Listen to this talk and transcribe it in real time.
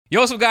Yo,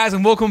 what's up, guys,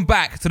 and welcome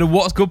back to the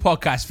What's Good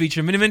podcast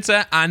featuring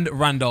Miniminter and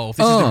Randolph.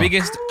 This is the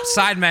biggest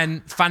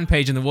Sidemen fan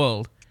page in the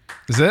world.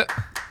 Is it?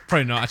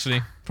 Probably not,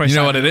 actually. Probably you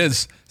know what it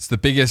is? It's the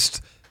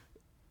biggest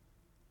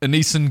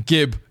Aneeson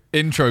Gibb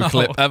intro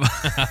clip ever.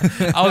 By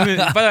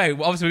the way,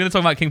 obviously we're going to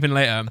talk about KINGPYN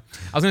later.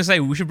 I was going to say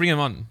we should bring him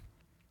on,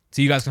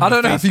 so you guys can. I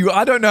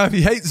don't know if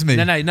he hates me.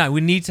 No.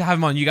 We need to have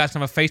him on. You guys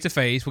can have a face to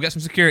face. We'll get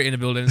some security in the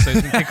building so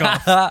he can kick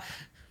off.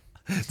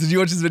 Did you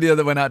watch this video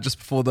that went out just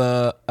before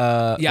the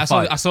yeah,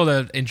 the I saw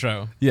the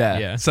intro.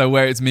 Yeah. So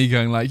where it's me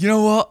going like, you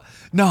know what?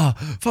 Nah,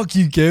 fuck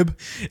you, Gibb.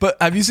 But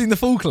have you seen the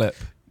full clip?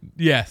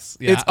 Yes.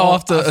 Yeah. It's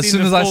after, as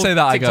soon as I say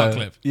that, TikTok I go,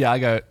 clip. yeah, I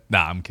go,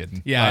 nah, I'm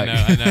kidding. Yeah,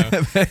 like, I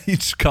know. You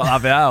just can't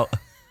have it out.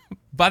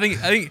 But I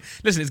think,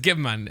 listen, it's Gibb,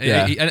 man.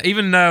 Yeah.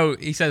 Even though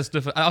he says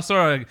stuff, I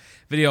saw a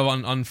video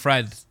on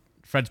Fred's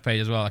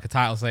page as well, like a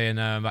title saying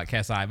about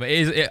KSI. But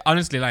it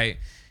honestly, like,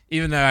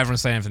 even though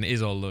everyone's saying everything, it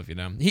is all love, you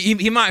know.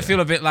 He might feel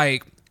a bit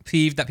like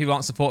peeved that people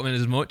aren't supporting him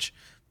as much,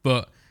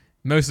 but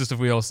most of the stuff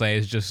we all say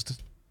is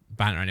just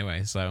banter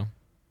anyway. So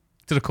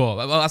to the core.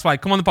 Well, that's why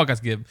come on the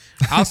podcast, Gibb.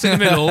 I'll sit in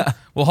the middle.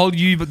 We'll hold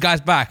you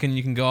guys back, and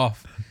you can go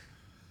off.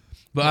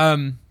 But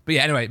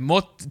yeah. Anyway,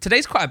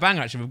 today's quite a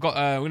banger. Actually, we're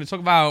going to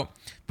talk about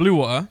Blue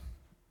Water.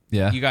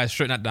 Yeah. You guys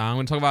shutting that down. We're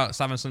going to talk about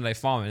Saturday Sunday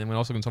farming, and we're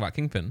also going to talk about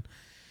KINGPYN.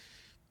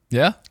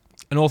 Yeah.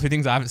 And all three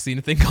things I haven't seen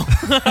a thing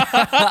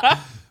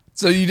of.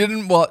 So you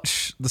didn't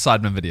watch the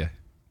Sidemen video?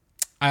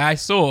 I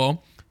saw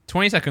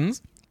 20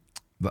 seconds.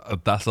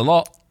 That's a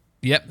lot.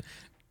 Yep.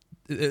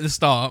 At the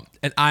start,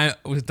 and I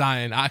was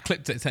dying. I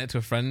clipped it, sent it to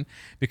a friend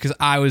because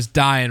I was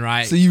dying,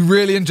 right? So you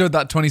really enjoyed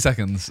that 20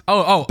 seconds?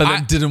 Oh. But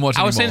then didn't watch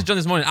it I was anymore. saying to John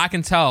this morning, I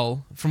can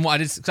tell from what I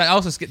did, because I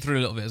also skipped through a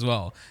little bit as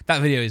well.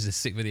 That video is a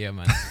sick video,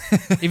 man.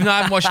 Even though I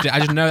haven't watched it, I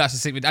just know that's a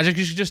sick video.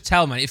 You should just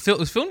tell, man. It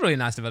was filmed really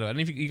nice, by the way. I don't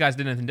know if you guys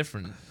did anything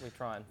different. We're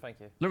trying, thank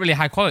you. Look really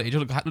high quality. It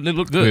just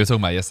look good. We were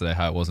talking about yesterday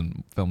how it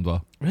wasn't filmed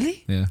well.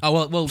 Really? Yeah.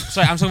 Oh, well,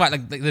 sorry, I'm talking about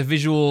like the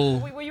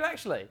visual. Were you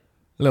actually?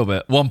 A little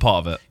bit. One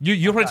part of it.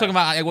 You're probably talking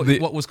about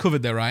what was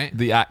covered there, right?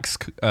 The axe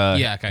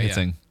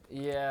hitting.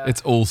 Yeah.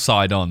 It's all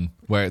side on,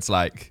 where it's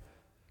like...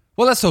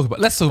 Well, let's talk about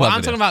I'm video.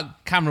 talking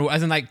about camera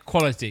as in like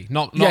quality,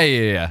 not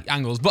Yeah.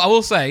 angles. But I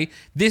will say,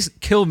 this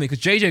killed me because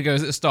JJ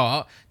goes at the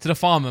start to the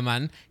farmer,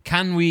 man,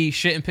 can we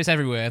shit and piss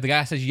everywhere? The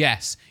guy says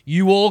yes.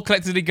 You all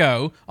collectively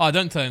go, oh,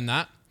 don't tell him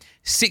that.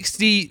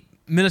 600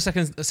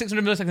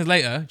 milliseconds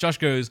later, Josh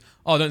goes,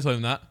 oh, don't tell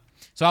him that.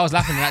 So I was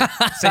laughing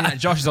at saying that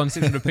Josh is on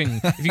 600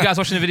 ping. If you guys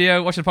watching the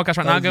video, watching the podcast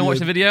right now, go and watch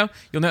the video,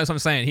 you'll notice what I'm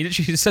saying. He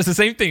literally says the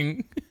same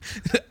thing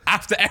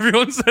after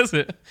everyone says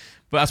it.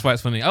 But that's why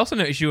it's funny. I also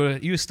noticed you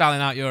were styling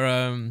out your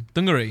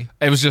dungaree.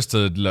 It was just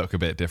to look a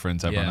bit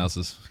different to everyone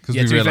else's. Because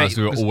we realised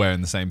we were all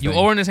wearing the same thing. You were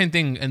all wearing the same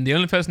thing, and the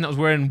only person that was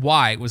wearing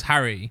white was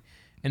Harry.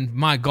 And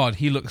my God,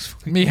 he looks...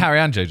 Me, Harry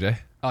and JJ.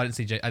 Oh, I didn't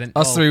see Jay.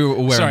 Us three were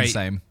all wearing the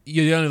same.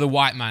 You're the only the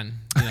white man.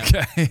 You know?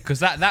 Okay. Because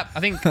that I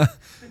think...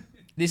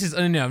 this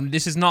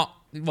is not...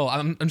 Well,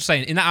 I'm just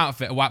saying, in that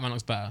outfit, a white man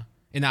looks better.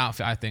 In that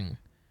outfit, I think.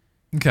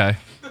 Okay.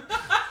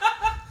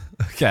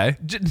 Okay.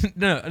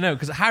 No,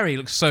 because Harry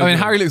looks so... I mean,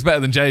 good. Harry looks better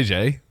than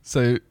JJ,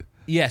 so...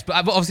 Yes, but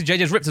obviously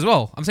JJ's ripped as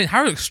well. I'm saying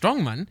Harry looks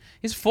strong, man.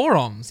 His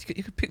forearms,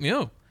 he could pick me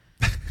up.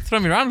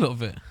 Throw me around a little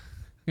bit.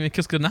 Give me a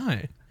kiss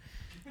goodnight.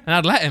 And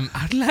I'd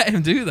let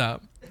him do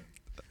that.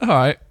 All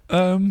right.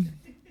 The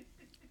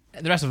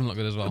rest of them look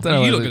good as well.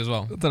 You look good as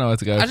well. I don't know where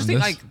to go. I just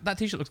think like that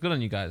t-shirt looks good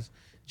on you guys.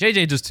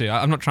 JJ does too.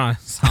 I'm not trying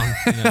to sound.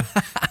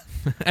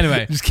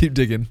 Anyway, just keep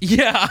digging.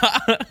 Yeah.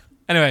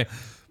 Anyway,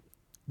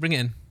 bring it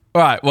in.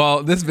 All right.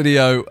 Well, this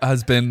video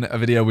has been a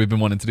video we've been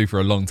wanting to do for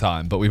a long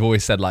time, but we've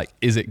always said like,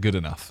 is it good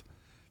enough?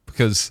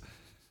 Because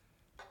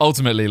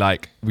ultimately,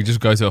 like, we just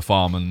go to a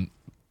farm and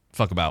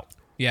fuck about.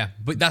 Yeah,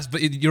 but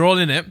you're all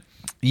in it.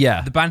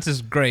 Yeah. The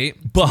banter's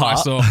great. But I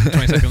saw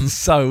 20 seconds.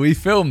 So we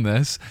filmed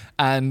this,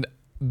 and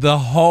the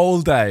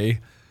whole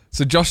day.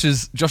 So Josh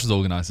has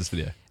organised this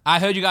video. I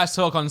heard you guys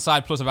talk on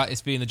Side Plus about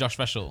this being the Josh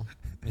special.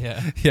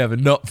 Yeah. Yeah, but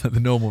not for the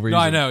normal reason.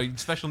 No, I know.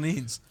 Special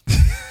needs.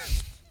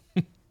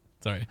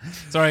 Sorry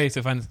to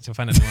offend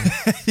anyone.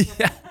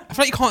 Yeah. I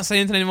feel like you can't say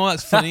anything anymore.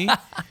 That's funny.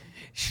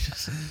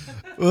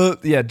 Well,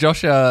 yeah,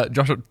 Josh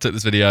took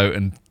this video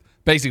and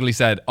basically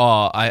said,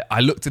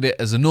 I looked at it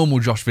as a normal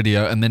Josh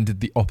video and then did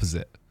the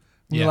opposite.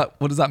 Yeah. Like,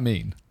 what does that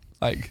mean?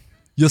 Like,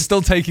 you're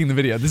still taking the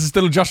video. This is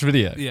still a Josh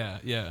video.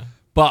 Yeah.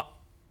 But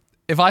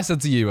if I said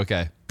to you,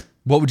 okay,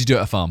 what would you do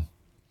at a farm?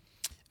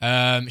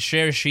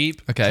 Shear a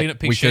sheep. Okay. Clean up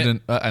pig shit.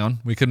 Hang on.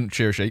 We couldn't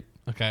shear a sheep.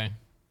 Okay.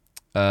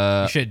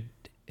 You should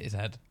his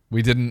head.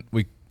 We didn't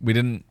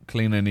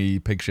clean any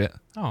pig shit.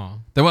 Oh.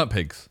 They weren't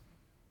pigs.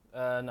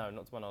 No,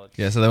 not to my knowledge.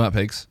 Yeah, so they weren't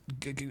pigs.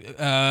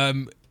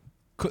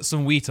 Cut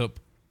some wheat up.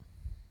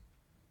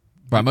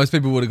 Right, most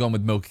people would have gone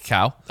with milk a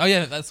cow. Oh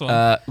yeah, that's the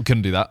one. We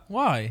couldn't do that.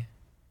 Why?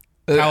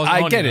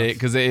 I get it,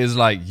 because it is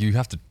like, you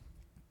have to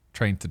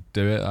train to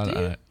do it. I don't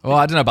know. Well,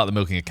 I don't know about the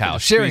milking a cow.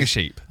 Shearing a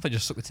sheep. I thought you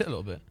just suck the tit a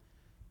little bit.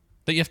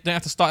 Don't you don't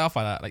have to start off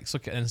like that? Like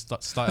suck it and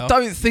start it I off?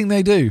 don't think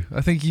they do.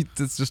 I think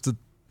it's just a...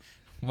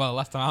 Well,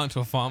 last time I went to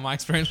a farm, my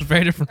experience was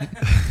very different.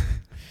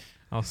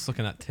 I was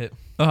sucking that tip.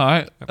 All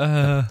right.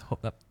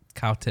 That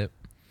cow tip.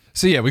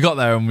 So yeah, we got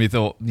there and we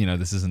thought,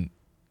 this isn't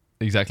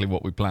exactly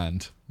what we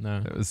planned. No.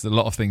 It was a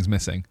lot of things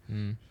missing.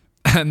 Mm.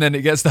 And then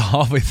it gets to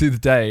halfway through the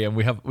day and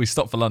we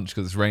stop for lunch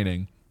because it's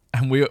raining.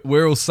 And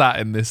we're all sat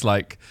in this,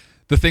 like,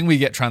 the thing we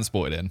get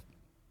transported in.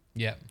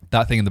 Yeah.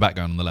 That thing in the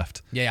background on the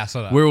left. Yeah, I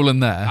saw that. We're all in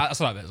there. I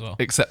saw that bit as well.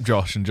 Except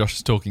Josh, and Josh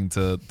is talking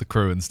to the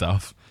crew and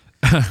stuff.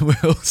 We're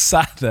all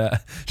sat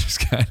there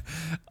just going,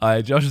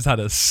 Josh has had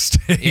a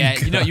stink.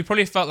 Yeah, you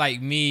probably felt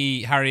like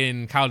me, Harry,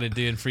 and Cal did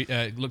doing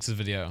Lux's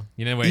video.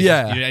 Where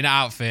Yeah. you're in an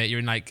outfit, you're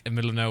in like the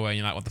middle of nowhere, and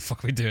you're like, what the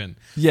fuck are we doing?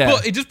 Yeah.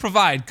 But it does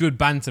provide good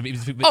banter.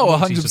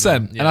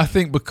 100%. Yeah. And I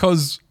think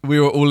because we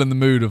were all in the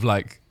mood of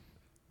like,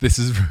 this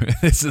is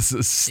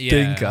a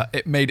stinker, Yeah.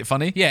 it made it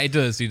funny. Yeah, it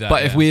does do that.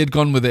 But if we had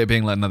gone with it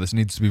being like, no, this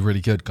needs to be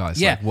really good, guys.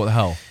 Yeah. Like, what the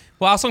hell?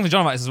 Well, I was talking to John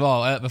about this as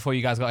well before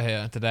you guys got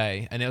here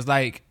today, and it was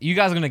like, you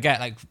guys are going to get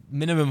like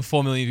minimum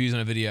 4 million views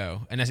on a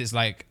video, unless it's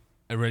like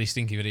a really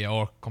stinky video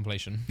or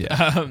compilation.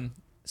 Yeah.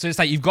 So it's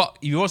like you've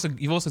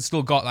also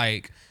still got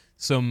like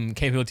some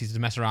capabilities to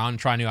mess around and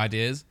try new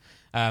ideas.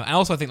 And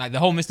also I think like the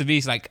whole Mr.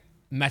 Beast like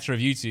meta of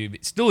YouTube,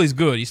 it still is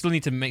good. You still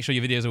need to make sure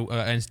your videos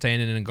are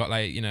entertaining and got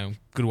like,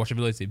 good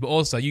watchability. But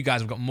also you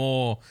guys have got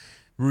more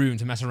room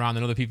to mess around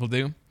than other people do.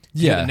 You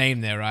Yeah. got the name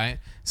there, right?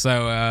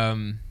 So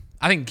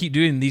I think keep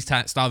doing these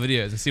style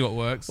videos and see what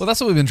works. Well, that's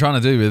what we've been trying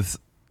to do with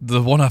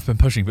the one I've been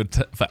pushing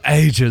for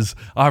ages.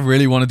 I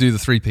really want to do the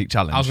 3-peak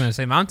challenge. I was going to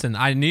say mountain.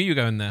 I knew you were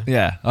going there.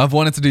 Yeah, I've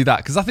wanted to do that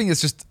because I think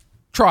it's just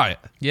try it.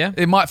 Yeah.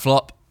 It might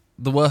flop.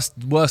 The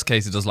worst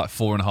case, it does like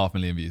 4.5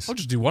 million views. I'll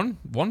just do one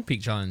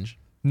peak challenge.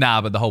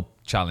 Nah, but the whole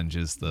challenge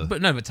is the.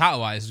 But title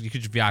wise, you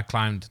could just be I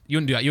climbed. You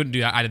wouldn't do that. You wouldn't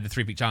do that. I did the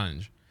 3-peak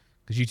challenge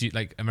because YouTube,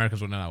 like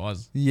Americans wouldn't know that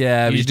was.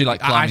 Yeah, You you just do do,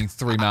 like like, climbing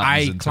 3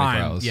 mountains in 24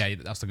 hours. Yeah,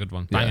 that's a good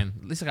one. Yeah. Banging.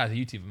 At least the guy's a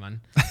YouTuber,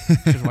 man.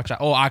 Just watch out.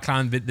 Oh, I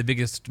climbed the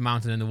biggest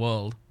mountain in the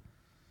world.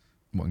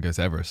 What, and go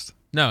to Everest?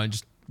 No, and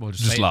just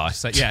Just lie.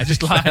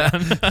 Just lie.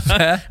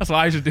 That's what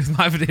I should do with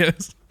my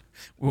videos.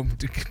 Well,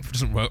 it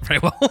doesn't work very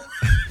well.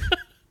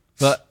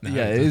 But No,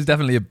 yeah, it it is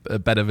definitely a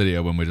better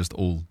video when we're just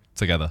all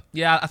together.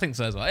 Yeah, I think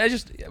so as well.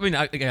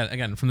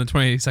 Again, from the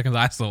 20 seconds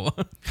I saw,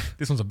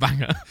 this one's a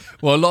banger.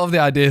 Well, a lot of the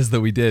ideas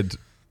that we did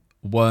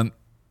weren't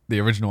the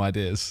original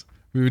ideas.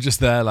 We were just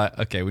there like,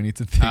 okay, we need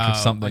to think of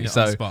something. On the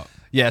So spot.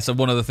 yeah, so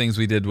one of the things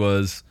we did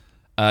was,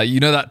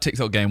 that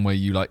TikTok game where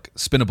you like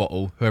spin a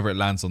bottle, whoever it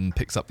lands on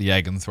picks up the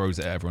egg and throws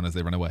it at everyone as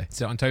they run away.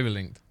 See it on Toby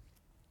Linked.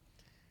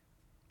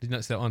 Did you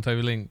not see it on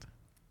Toby Linked?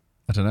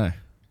 I don't know.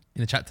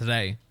 In the chat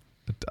today?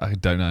 I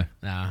don't know.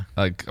 Nah.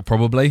 Like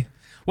probably.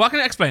 Well, I can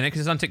explain it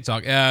because it's on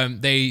TikTok.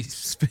 They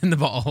spin the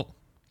bottle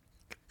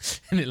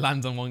and it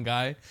lands on one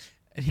guy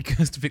and he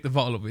goes to pick the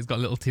bottle up, but he's got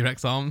a little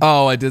T-Rex arm.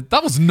 Oh, I did.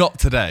 That was not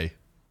today.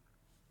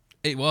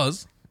 It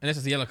was. And this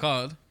is the yellow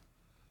card.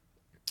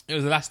 It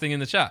was the last thing in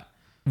the chat.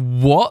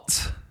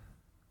 What?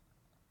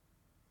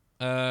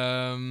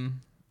 Yeah,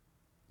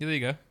 there you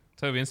go.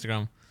 Toby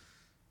Instagram.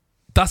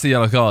 That's a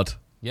yellow card.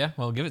 Yeah,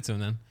 well, give it to him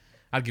then.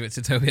 I'd give it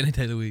to Toby any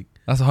day of the week.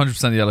 That's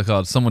 100% a yellow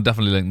card. Someone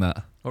definitely linked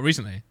that. What,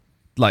 recently?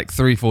 Like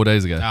 3-4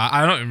 days ago.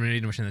 I don't even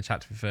read much in the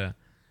chat, to be fair.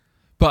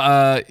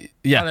 But Oh,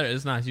 yeah, there it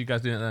is. Nice. You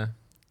guys doing it there.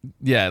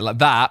 yeah, like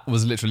that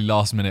was literally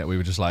last minute. We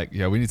were just like,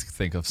 yeah, we need to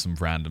think of some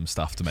random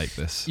stuff to make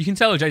this. You can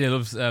tell JJ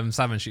loves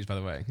salmon shoots, by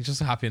the way. He's just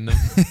so happy in them.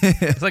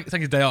 it's like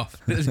his day off.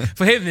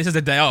 For him, this is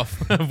a day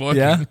off of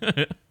working.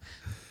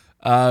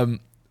 Yeah.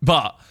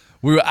 But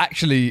we were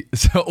actually,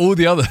 so all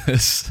the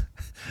others,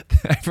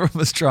 everyone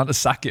was trying to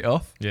sack it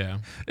off. Yeah.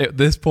 At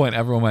this point,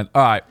 everyone went,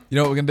 all right, you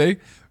know what we're going to do?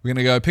 We're going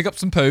to go pick up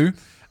some poo,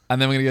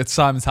 and then we're going to go to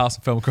Simon's house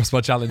and film a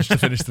crossbar challenge to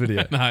finish the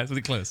video. No, it's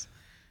really close.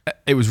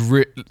 It was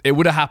it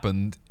would have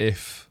happened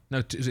if...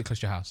 No, is it close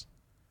to your house?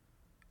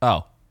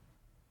 Oh.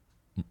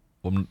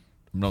 Well, I'm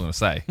not going to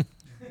say.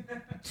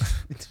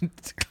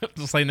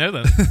 Just say no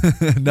then.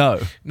 No.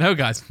 No,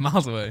 guys,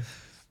 miles away.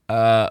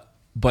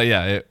 But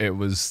yeah, it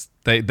was...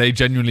 They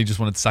genuinely just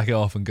wanted to sack it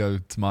off and go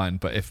to mine,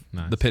 but if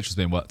Nice. the pitch was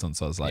being worked on,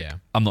 so I was like, Yeah.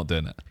 I'm not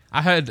doing it.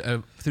 I heard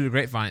through the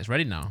grapevine it's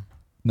ready now.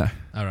 No.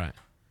 All right.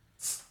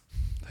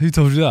 Who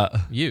told you that?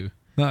 You.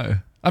 No.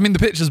 I mean, the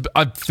pictures,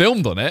 I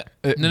filmed on it.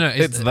 No,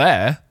 it's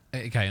there.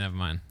 Okay, never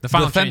mind. The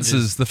final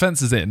The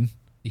fence is in,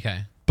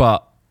 Okay.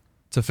 but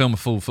to film a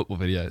full football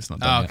video, it's not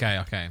done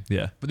yet. Okay.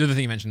 Yeah. But the other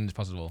thing you mentioned is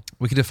possible.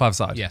 We could do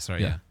 5-side. Yeah,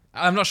 sorry, yeah.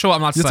 I'm not sure what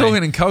I'm allowed to You're say.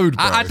 talking in code,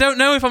 bro. I don't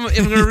know if I'm going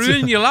to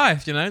ruin your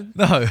life, you know?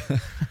 No.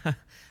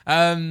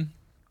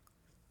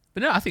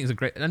 But no, I think it's a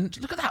great... And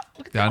look at that.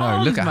 Look at Yeah, I the know.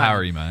 arms, Look at man.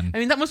 Harry, man. I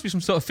mean, that must be some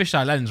sort of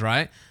fisheye lens,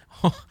 right?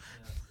 That's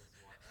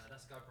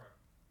GoPro.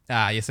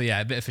 Yeah, so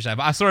yeah, a bit of fisheye.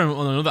 But I saw him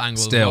on another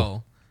angle Still. as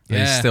well.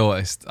 He's still,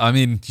 I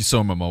mean, you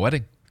saw him at my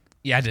wedding.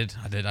 Yeah, I did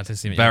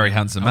see him. Very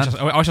handsome man.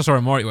 I wish I saw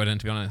him more at your wedding,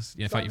 to be honest.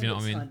 You know, if you know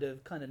what I mean.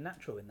 Kind of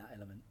natural in that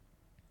element.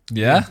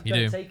 Yeah? You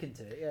Don't do. take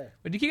into it, yeah.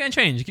 But do you keep getting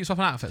changed? You keep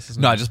swapping outfits?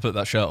 Isn't No, it? I just put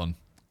that shirt on.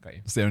 Got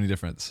you. It's the only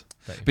difference.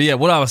 Got you. But yeah,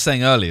 what I was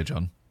saying earlier,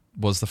 John,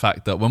 was the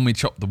fact that when we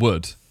chopped the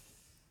wood,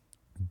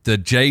 the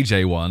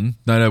JJ one,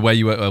 where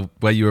you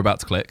were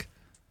about to click,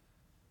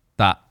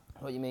 that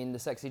What you mean, the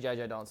sexy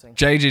JJ dancing?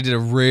 JJ did a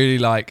really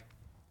like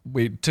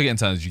we took it in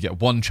turns. You get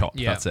one chop.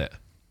 Yeah. That's it.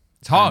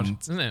 It's hard, And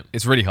isn't it?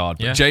 It's really hard.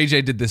 But Yeah.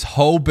 JJ did this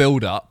whole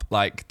build up,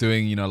 like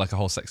doing, like a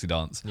whole sexy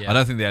dance. Yeah. I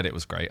don't think the edit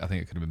was great. I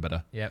think it could have been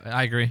better. Yeah,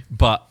 I agree.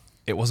 But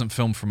it wasn't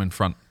filmed from in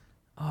front.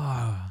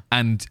 Oh.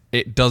 And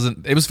it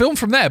was filmed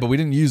from there, but we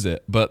didn't use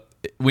it. But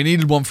we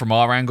needed one from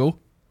our angle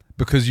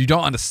because you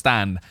don't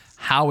understand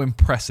how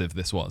impressive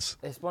this was.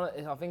 I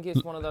think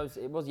it's one of those.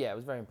 It was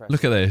very impressive.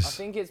 Look at this. I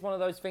think it's one of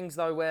those things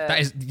though where That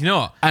is, you know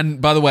what? And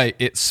by the way,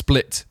 it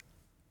split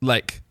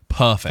like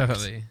perfect.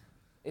 Perfectly.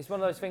 it's one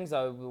of those things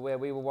though where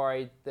we were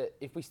worried that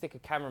if we stick a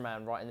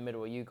cameraman right in the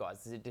middle of you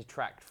guys, does it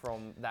detract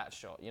from that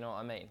shot? You know what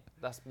I mean?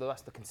 That's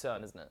the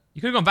concern, isn't it?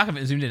 You could have gone back a bit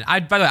and zoomed in. By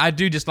the way, I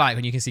do dislike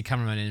when you can see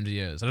cameramen in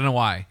videos. I don't know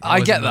why. It I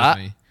always get annoys that.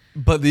 me.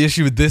 But the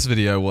issue with this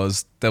video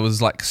was there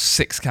was like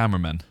 6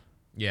 cameramen.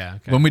 Yeah.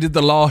 Okay. When we did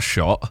the last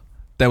shot,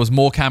 there was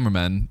more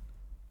cameramen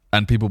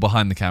and people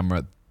behind the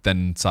camera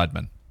than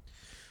sidemen.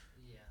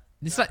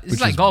 It's like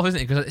Which is- golf, isn't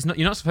it? Because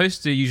you're not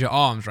supposed to use your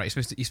arms, right?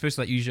 You're supposed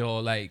to like use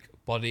your like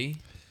body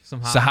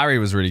somehow. So Harry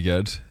was really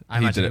good. I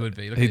imagine he would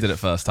be. Look He at did his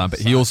it first time, but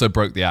he also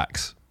broke the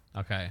axe.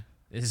 Okay.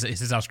 This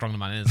is how strong the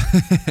man is.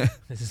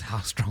 This is how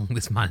strong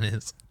this man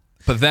is.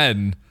 But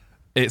then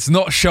it's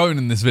not shown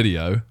in this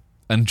video,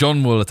 and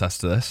John will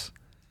attest to this.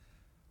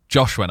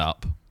 Josh went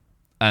up,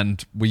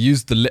 and we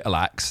used the little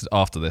axe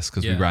after this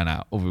because Yeah. we ran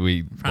out. Or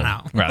we Ran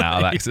out. ran out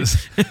of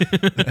axes.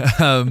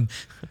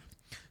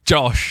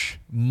 Josh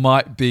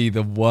might be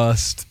the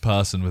worst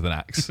person with an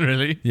axe.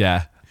 Really?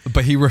 Yeah,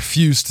 but he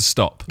refused to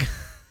stop.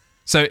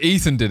 So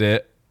Ethan did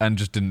it and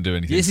just didn't do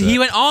anything. Yes, to he it.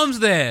 went arms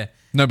there.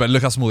 No, but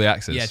look how small the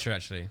axe is. Yeah, true.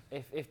 Actually,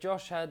 If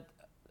Josh had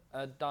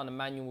done a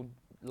manual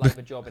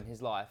labour job in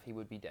his life, he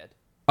would be dead.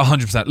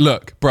 100%.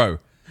 Look, bro,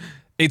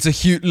 it's a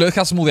huge. Look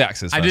how small the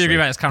axe is. I do firstly. agree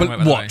about his camera But weight,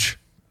 by the way. watch.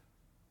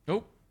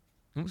 oh,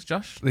 it's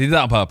Josh. He did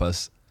that on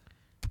purpose.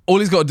 All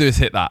he's got to do is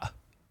hit that.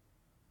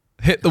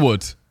 Hit the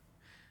wood.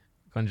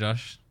 Go on,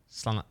 Josh.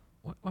 Slam that.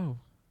 Whoa.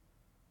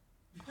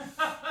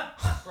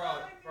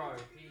 Bro,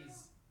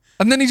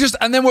 he's...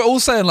 And then we're all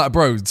saying like,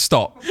 bro,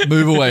 stop,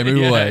 move away,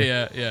 move away.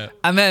 Yeah.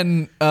 And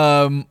then,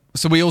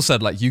 so we all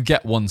said like, you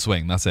get one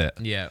swing, that's it.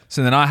 Yeah.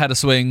 So then I had a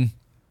swing.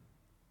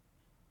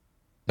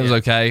 It was Yeah.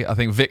 okay. I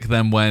think Vic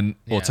then went,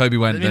 or Yeah. Toby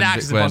went. I mean, then the axe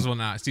Vic is went. impossible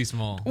now. It's too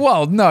small.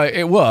 Well, no,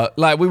 it worked.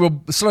 Like we were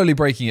slowly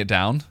breaking it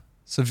down.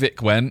 So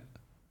Vic went,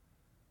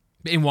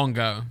 In one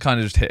go. kind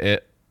of just hit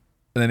it,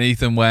 and then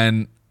Ethan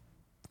went,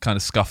 kind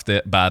of scuffed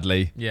it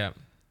badly, Yeah.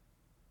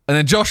 and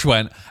then Josh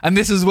went, and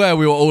this is where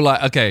we were all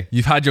like, okay,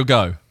 you've had your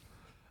go,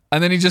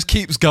 and then he just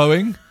keeps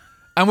going,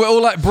 and we're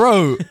all like,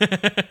 bro, and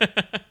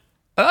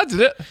I did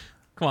it.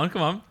 Come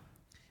on.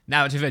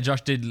 Now, to be fair,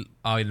 Josh did.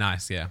 Oh,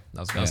 nice. Yeah.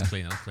 That was Yeah.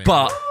 clean. That was clean.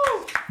 But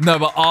no,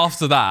 but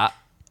after that,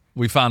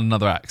 we found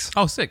another axe,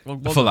 oh, sick.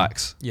 Well full done.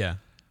 axe, Yeah.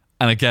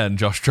 and again,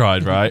 Josh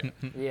tried. Right?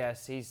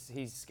 Yes, he's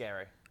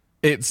scary.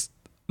 It's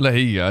there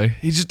you go.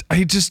 He just.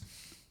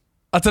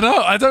 I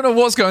don't know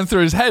what's going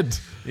through his head.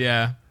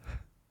 Yeah.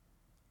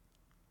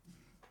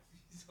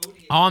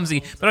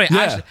 Armsy. By the way, Yeah.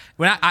 actually,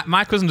 when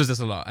my cousin does this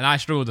a lot, and I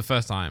struggled the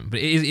first time, but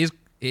it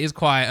is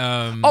quite.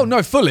 Oh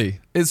no, fully.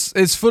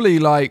 It's fully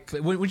like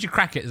But once you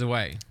crack it, there's a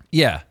way.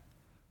 yeah.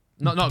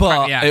 Not crack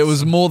But the axe. it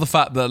was more the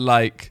fact that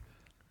like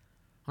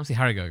I want to see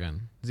Harry go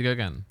again. Does he go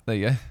again? there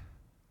you go.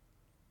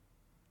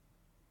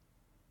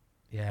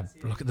 Yeah.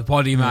 Look at the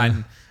body,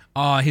 man.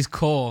 Oh, his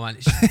core, man.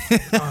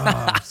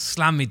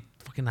 Slam me,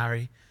 fucking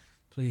Harry,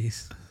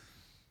 please.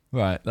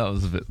 Right, that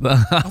was a bit. I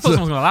thought someone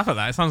was gonna laugh at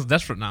that. It sounds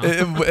desperate now.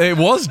 it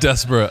was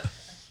desperate.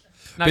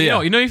 Now, but you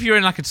yeah. know, if you're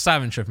in like a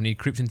savage trip and he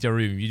creeps into your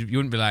room, you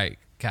wouldn't be like,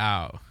 get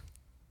out.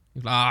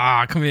 You'd be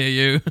like, come here,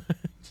 you.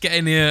 Get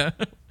in here.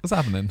 What's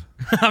happening?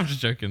 I'm just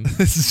joking.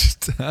 This is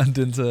just turned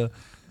into.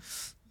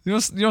 You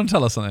want to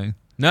tell us something?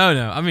 No.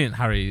 I mean,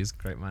 Harry is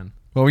a great man.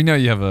 Well, we know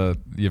you have a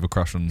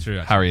crush on True,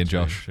 actually, Harry and true,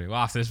 Josh. True. Well,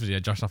 after this video,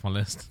 Josh off my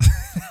list.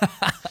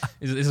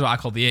 This is what I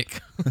call the ick.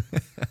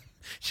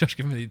 Josh,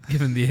 give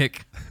him the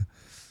ick.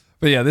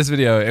 But yeah, this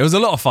video, it was a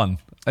lot of fun.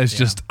 It's Yeah.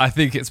 just, I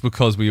think it's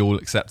because we all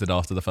accepted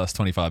after the first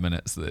 25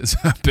 minutes that it's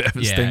a bit of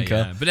a stinker.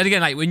 Yeah. But then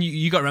again, like when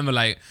you got to remember,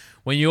 like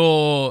when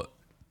you're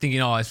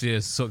thinking, oh, this video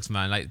sucks,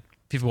 man. Like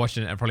people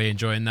watching it are probably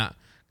enjoying that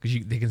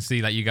because they can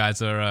see like you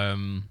guys are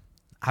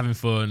having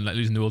fun, like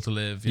losing the will to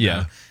live. You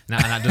Yeah. know?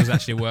 And that does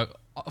actually work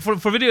for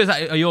videos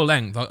that are your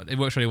length. It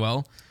works really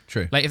well.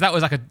 True. Like if that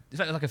was like a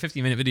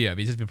 15-minute video,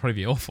 it'd just probably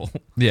be awful.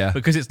 Yeah.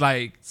 Because it's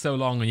like so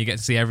long and you get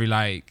to see every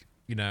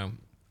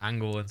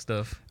angle and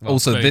stuff. Well,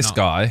 Also, clearly this not.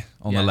 guy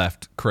on Yeah. the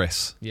left,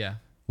 Chris, Yeah.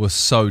 was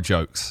so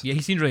jokes. Yeah,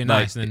 he seemed really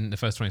Like- nice in the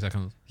first 20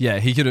 seconds. Yeah,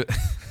 he could have.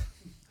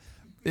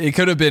 It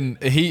could have been.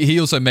 He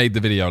also made the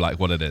video like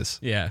what it is.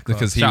 Yeah. of Because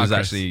course. he Shout out was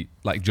Chris. actually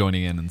like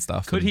joining in and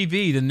stuff. Could and he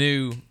be the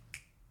new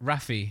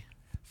Rafi?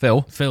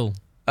 Phil? Phil.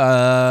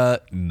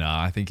 No,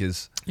 I think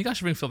his. You guys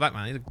should bring Phil back,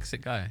 man. He's a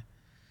sick guy.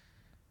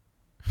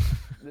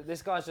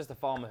 This guy's just a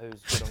farmer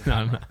who's good on No,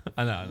 camera.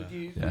 I know.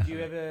 Would you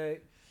ever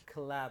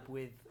collab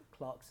with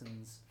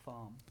Clarkson's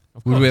farm?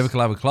 Of Would we course. ever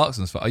collab with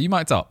Clarkson's? Are you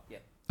mic'd up? Yeah.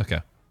 Okay.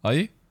 Are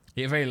you?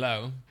 You're very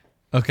low.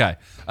 Okay.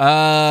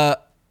 I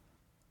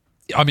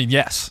mean,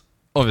 yes.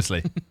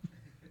 Obviously.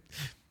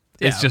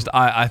 It's just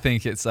I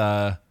think it's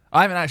I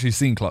haven't actually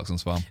seen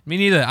Clarkson's Farm. Me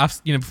neither.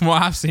 From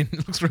what I've seen, it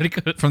looks really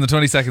good. From the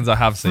 20 seconds I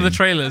have seen. From the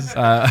trailers.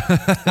 Well,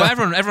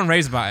 everyone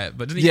raves about it,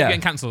 but doesn't it keep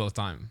getting cancelled all the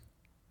time?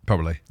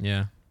 Probably.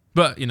 Yeah.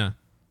 But,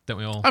 don't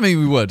we all? I mean,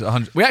 we would.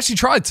 100. We actually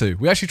tried to.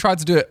 We actually tried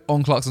to do it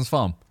on Clarkson's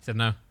Farm. Said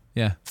no.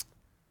 Yeah.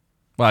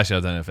 Well, actually, I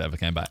don't know if it ever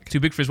came back. Too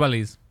big for his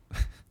wellies.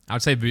 I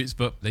would say boots,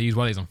 but they use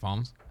wellies on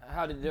farms.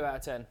 How did it do out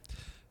of 10?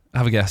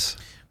 Have a guess.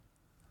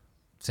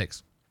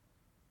 6.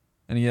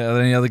 Any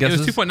other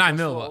guesses? It was 2.9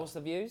 mil. What's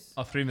the views?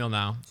 3 mil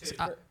now.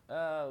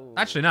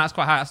 Actually, no, that's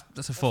quite high.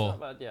 That's a 4. Not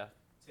bad, yeah.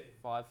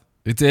 5.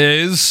 It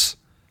is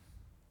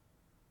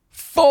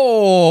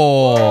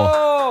 4.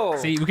 Oh!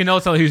 See, we can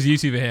all tell who's a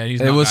YouTuber here. And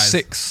who's It not, was guys.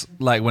 6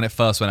 like when it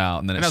first went out,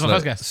 and then And it that was my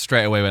first guess.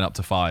 straight away went up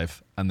to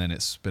 5, and then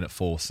it's been at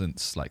 4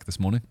 since like this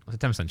morning. It's a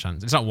 10%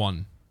 chance. It's not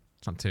 1.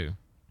 It's not 2.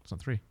 It's not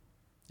 3.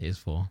 It is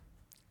 4.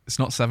 It's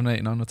not 7,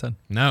 8, 9, or 10.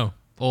 No.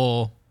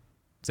 Or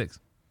 6.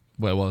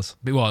 Well, it was.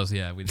 It was,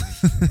 yeah. We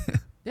didn't.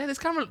 Yeah, this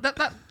camera,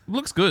 that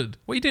looks good.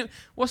 What are you doing?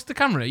 What's the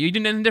camera? Are you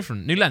doing anything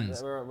different? New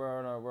lens?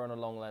 We're on a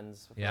long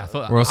lens. Yeah, I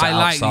thought that. We're also I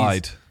like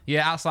outside these.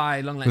 Yeah,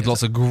 outside, long lens. with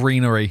lots of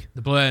greenery,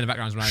 The blur in the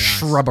background is really nice.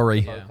 shrubbery,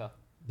 Yeah.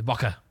 The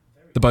bokeh.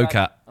 the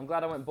bowcat. I'm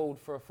glad I went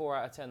bald for a 4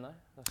 out of 10 though.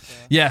 That's,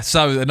 Yeah,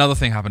 so another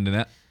thing happened in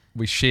it.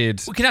 We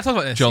sheared Well, can I talk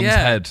about this? John's Yeah.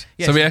 head.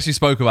 Yeah, So we actually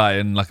spoke about it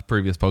in like a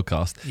previous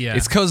podcast. Yeah.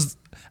 It's because,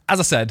 as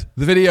I said,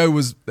 the video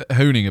was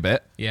hooning a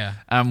bit, Yeah.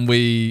 and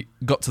we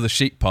got to the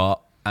sheep part,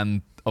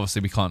 and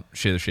obviously we can't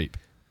shear the sheep.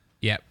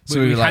 Yeah. So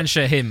we we were can like-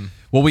 share him.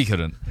 Well, we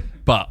couldn't,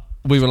 but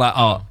we were like,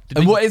 oh. Did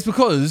And they- what it's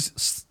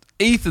because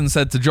Ethan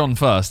said to John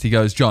first, he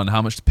goes, John,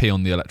 how much to pee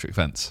on the electric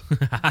fence?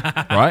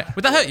 Right?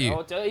 Would that hurt you?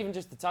 Or even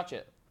just to touch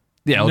it.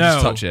 Yeah, I'll no,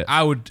 just touch it.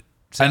 I would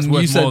say it's And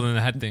worth you said- more than the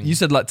head thing. You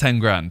said like 10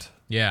 grand.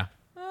 Yeah.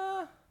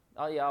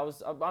 Oh yeah,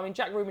 I mean,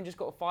 Jack Rubin just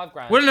got a $5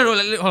 grand. Well, no,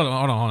 hold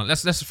on.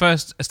 Let's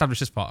first establish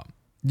this part.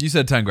 You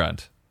said 10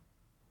 grand.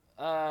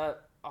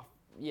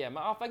 Yeah,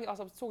 I think I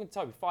was talking to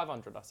Toby.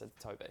 500. I said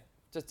to Toby,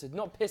 just to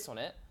not piss on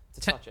it,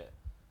 to touch it.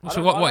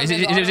 So what is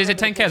it? Is it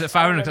 10K? Is it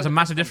 500? That's a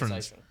massive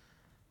difference.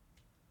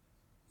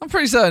 I'm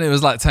pretty certain it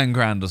was like 10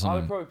 grand or I would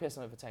something. probably piss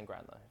on it for 10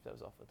 grand though, if it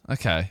was offered.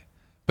 Okay.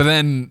 But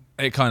then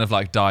it kind of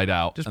like died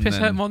out. Does and piss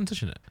then, hurt more than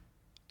touching it?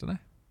 Don't know.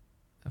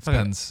 I feel like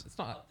Depends. It's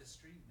not.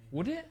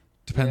 Would it?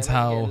 Depends Yeah,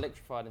 maybe how. get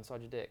electrified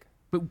inside your dick.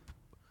 But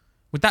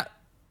would that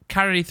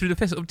carry through the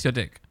piss up to your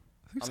dick?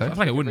 I think I so. feel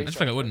like it wouldn't. I just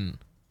feel like it wouldn't.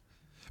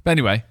 But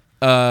anyway,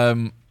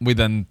 we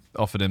then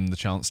offered him the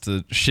chance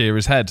to shear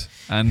his head,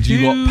 and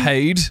you got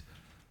paid.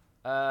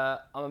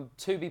 I'm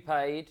to be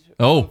paid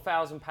Oh.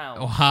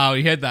 £1,000. Wow,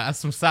 you heard that? That's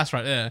some sass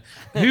right there.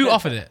 Who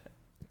offered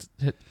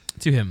it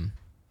to him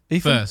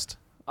Ethan? first?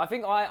 I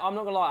think I'm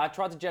not gonna lie. I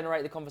tried to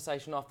generate the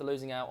conversation after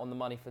losing out on the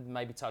money for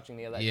maybe touching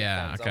the electric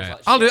Yeah, fence. I okay. was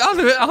like, I'll do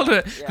shit. it. I'll do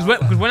it. Yeah, Because I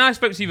was like- when I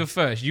spoke to you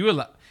first, you were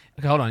like,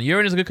 okay, hold on.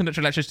 Urine is a good conductor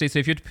of electricity, so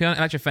if you had to pee on an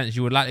electric fence,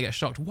 you would likely get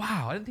shocked.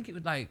 Wow, I didn't think it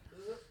would like.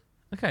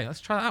 Okay,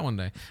 let's try that one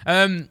day.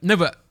 No,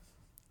 but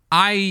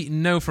I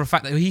know for a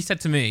fact that he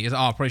said to me, "Is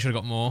probably should have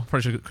got more.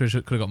 Probably could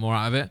have got more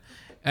out of it."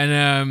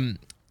 And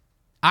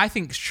I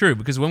think it's true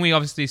because when we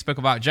obviously spoke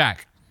about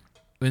Jack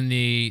in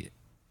the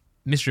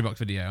mystery box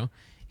video,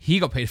 he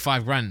got paid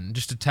 $5 grand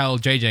just to tell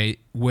JJ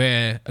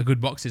where a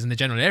good box is in the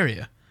general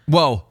area.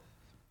 Well,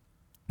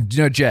 do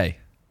you know Jay,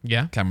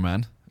 Yeah.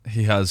 cameraman?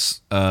 He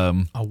has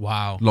Oh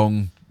wow.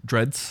 long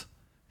dreads.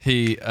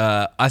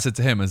 I said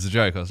to him as a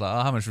joke, I was like,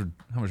 oh, how much would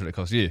it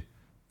cost you?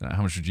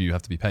 How much would you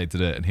have to be paid to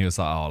do it? And he was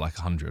like, oh, like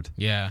 100.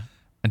 Yeah.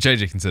 And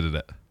JJ considered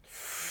it.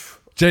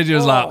 JJ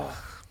was like,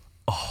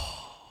 oh.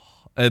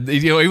 And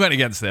he went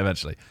against it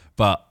eventually,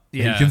 but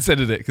Yeah. he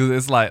considered it because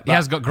it's like He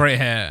has got great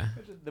hair.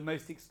 The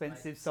most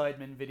expensive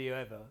Sidemen video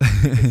ever.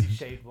 Because you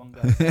shaved one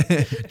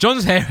guy.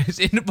 John's hair is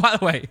in. By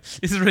the way,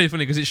 this is really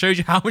funny because it shows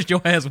you how much your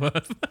hair's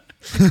worth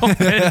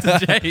compared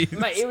to Jay's.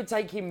 Mate, it would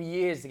take him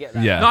years to get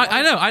that. Yeah. No,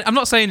 I know. I'm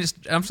not saying it's.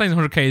 I'm saying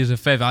 100K is a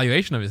fair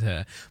valuation of his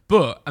hair,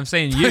 but I'm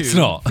saying you. It's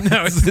not.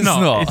 No, it's, It's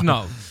not. not. It's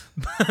not.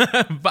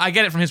 But I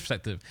get it from his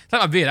perspective. It's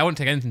like my beard. I wouldn't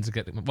take anything to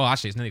get. Well,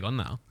 actually, it's nearly gone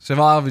now. So if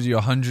I offered you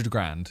 100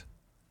 grand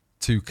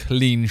to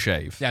clean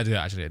shave, Yeah, I do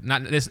that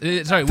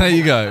actually. Sorry. there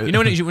you go. You know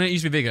when it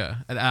used to be bigger,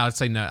 I'd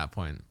say no at that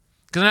point.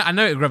 Because I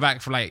know it would grow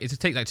back for like, it would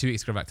take like 2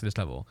 weeks to grow back to this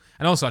level.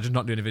 And also, I'd just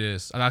not do any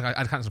videos.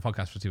 I'd cancel the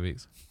podcast for 2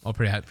 weeks. Or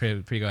pre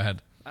go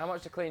ahead. How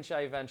much to clean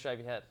shave and shave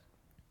your head?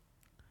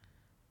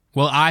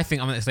 Well, I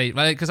think I'm at the stage,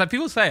 because like,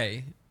 people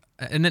say,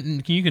 and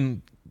then you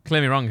can clear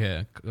me wrong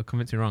here, or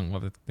convince me wrong,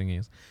 what the thing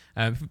is.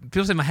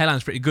 People say my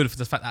hairline's pretty good for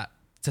the fact that,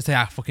 to say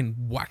I fucking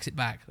wax it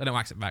back. I don't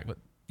wax it back, but,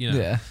 you know.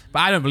 Yeah. But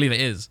I don't believe it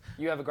is.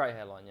 You have a great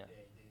hairline, yeah.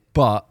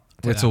 but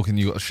we're that. talking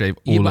you got to shave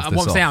all Yeah, of but this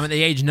what I'm off. saying, I'm at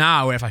the age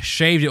now where if I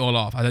shaved it all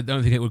off, I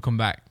don't think it would come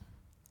back.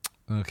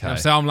 Okay.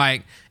 So I'm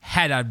like,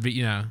 head, I'd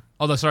be,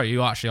 although, sorry,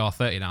 you actually are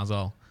 30 now as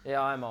well.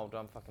 Yeah, I'm old.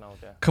 I'm fucking old,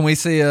 yeah. Can we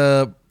see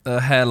a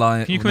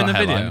hairline? Can you come in not the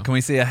hairline, video? Can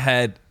we see a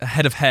head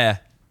of hair?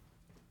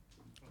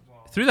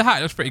 Through the hat,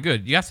 it looks pretty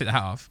good. You have to take the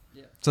hat off.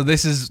 So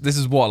this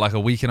is what, like a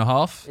week and a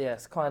half? Yeah,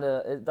 it's kind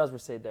of, it does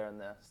recede there and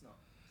there. It's not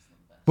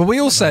But we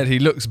all said he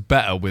looks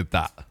better with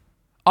that.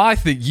 I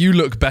think you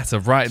look better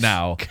right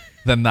now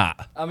than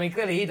that. I mean,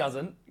 clearly he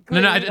doesn't. No,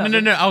 Clearly he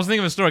doesn't. I was thinking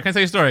of a story. Can I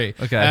tell you a story?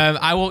 Okay.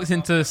 I walked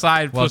into the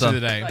side Well pussy done.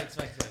 today.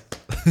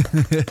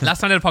 Last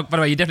time I did a podcast, by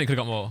the way, you definitely could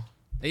have got more.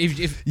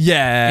 If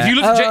Yeah. you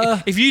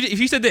look, if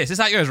you said this, it's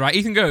how it goes, right?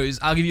 Ethan goes,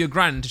 I'll give you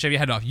 $1,000 to shave your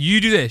head off. You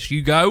do this.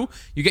 You go.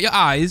 You get your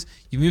eyes.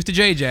 You move to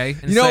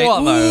JJ. And You know say,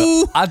 what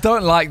though? "Ooh." I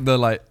don't like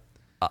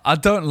I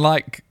don't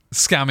like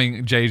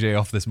scamming JJ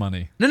off this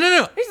money.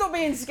 No. He's not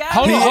being scammed.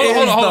 Hold on,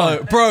 hold on.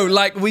 Though. Bro,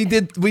 like we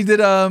did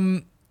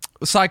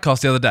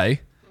sidecast the other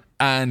day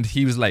and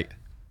he was late.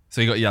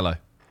 So he got yellow.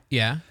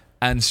 Yeah.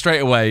 And straight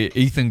away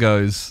Ethan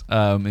goes,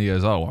 he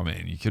goes, oh, I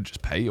mean, you could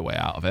just pay your way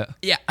out of it.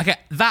 Yeah. Okay.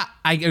 That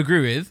I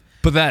agree with.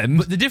 But then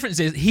But the difference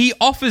is he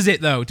offers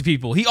it though to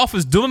people. He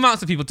offers dumb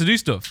amounts of people to do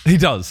stuff. he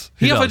does.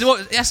 He does.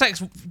 offered Essex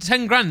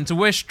 $10,000 to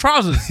wear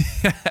trousers.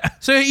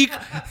 So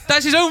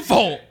that's his own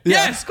fault.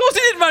 Yeah. Yes, of course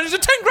he did, man. It's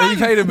a He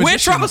paid a $10,000. Wear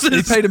magician.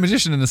 trousers. He paid a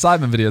magician in the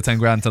Sidemen video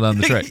 $10,000 to learn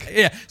the trick.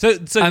 Yeah. So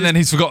And then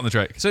he's forgotten the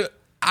trick. So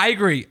I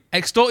agree.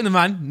 Extorting the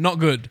man, not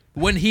good.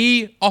 When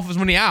he offers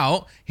money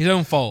out, his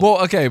own fault.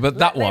 Well, okay, but Let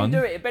that them one. do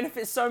it. It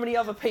benefits so many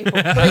other people.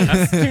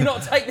 Please do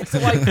not take this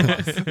away from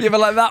us. Yeah,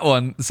 but like that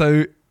one.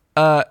 So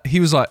he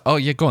was like, oh,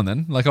 yeah, go on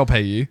then. Like, I'll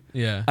pay you.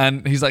 Yeah.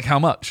 And he's like, how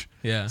much?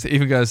 Yeah. So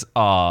Ethan goes,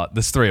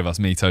 there's 3 of us,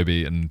 me,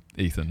 Toby, and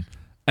Ethan.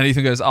 And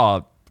Ethan goes,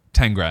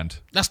 $10,000.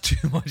 That's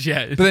too much,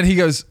 yeah. But then he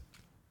goes,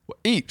 "What,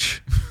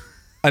 each?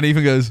 And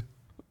Ethan goes,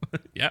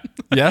 Yeah.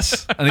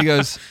 yes. And he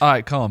goes, all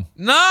right, calm.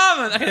 No,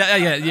 man.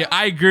 Okay, yeah.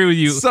 I agree with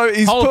you So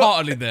he's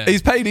wholeheartedly there.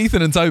 He's paid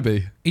Ethan and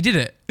Toby. He did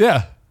it.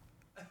 Yeah.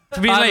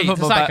 To be I late haven't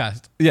to put my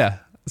sidecast. Yeah.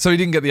 So he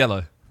didn't get the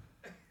yellow.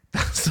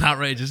 That's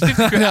outrageous. 50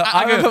 quid. I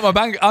haven't put my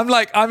bank.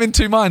 I'm in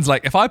 2 minds.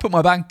 Like, if I put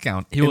my bank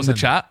account in will the send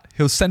chat,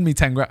 he'll send me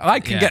 $10,000. I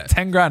can Yeah. get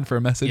 $10,000 for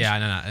a message. Yeah, I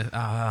know that. But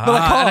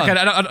I can't. Okay,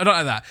 I don't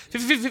like that.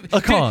 50 I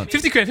can't.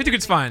 50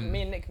 quid's fine.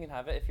 Me and Nick can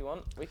have it if you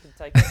want. We can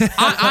take it.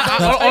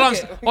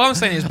 All I'm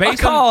saying is I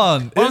based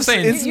on... can't. All I'm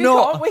saying it's you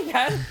not. can't, we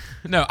can.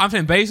 No, I'm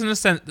saying based on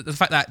the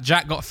fact that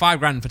Jack got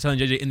 $5,000 for telling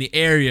JJ in the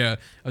area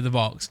of the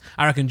box,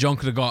 I reckon John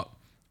could have got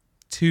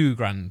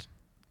 $2,000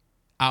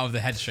 out of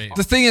the head shape.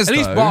 The thing is, at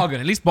least though,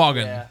 bargain.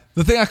 Yeah.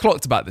 the thing I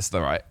clocked about this,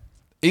 though, right?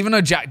 Even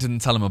though Jack didn't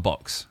tell him a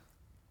box,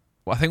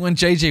 well, I think when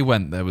JJ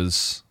went, there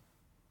was...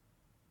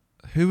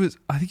 Who was...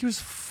 I think he was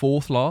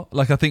 4th lot.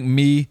 Like, I think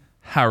me,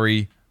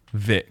 Harry,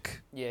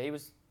 Vic, Yeah, he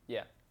was.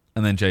 Yeah,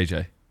 and then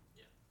JJ.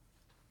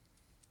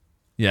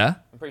 Yeah?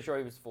 I'm pretty sure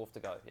he was 4th to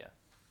go. Yeah.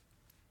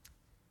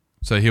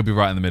 So he'll be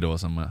right in the middle or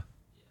somewhere.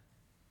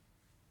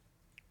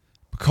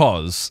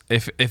 Because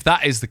if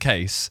that is the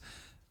case,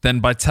 then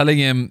by telling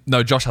him...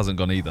 No, Josh hasn't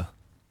gone either.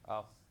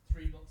 Oh.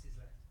 3 boxes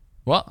left.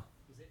 What?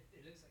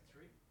 It looks like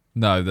 3.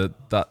 No,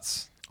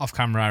 that's... Off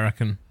camera, I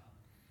reckon.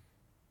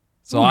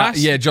 So Ooh, nice.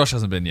 yeah, Josh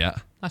hasn't been yet.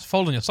 That's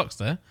folding your socks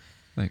there.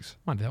 Thanks.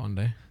 Might do that one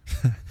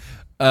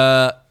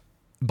day.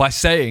 By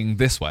saying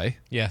this way,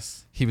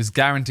 Yes. he was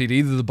guaranteed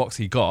either the box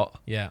he got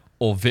Yeah.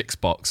 or Vic's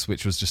box,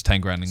 which was just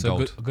 $10,000 in So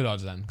gold. good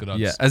odds then. Good odds.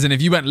 Yeah, as in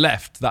if you went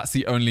left, that's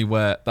the only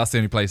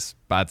place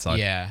bad side.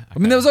 Yeah. I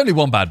mean, there was only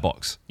one bad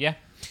box. Yeah.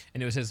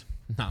 And it was his.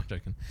 No, I'm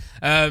joking.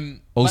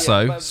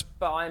 Also,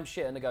 But I am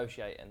shit at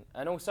negotiating,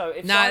 and also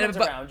if Nah, Simon's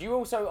but- around, you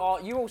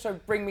also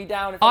bring me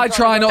down. If I I'm try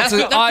trying not That's to.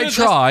 good, that's I good,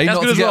 try that's not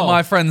good to as get well.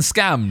 my friends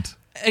scammed.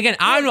 Again,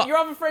 I'm not. Your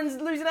other friends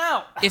losing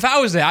out. If I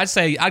was there,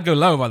 I'd go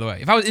low. By the way,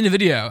 if I was in the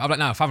video, I'd be like,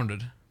 no,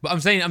 500. But I'm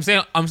saying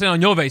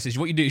on your basis,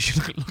 what you do is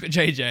you look at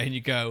JJ and you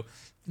go,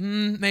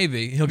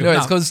 maybe he'll go. No, no,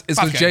 it's because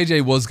fuck it.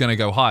 JJ was gonna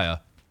go higher,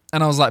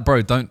 and I was like,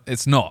 bro, don't.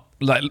 It's not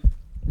like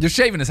you're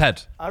shaving his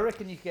head. I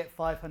reckon you could get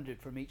 500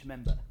 from each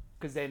member.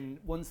 Because then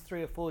once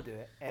 3 or 4 do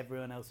it,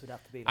 everyone else would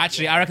have to be like,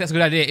 Actually, I reckon that's a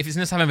good idea. If it's in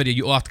the Simon video,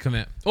 you all have to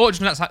commit. Or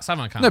just that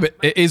Simon account. No, but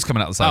it is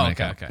coming out the same Oh, okay,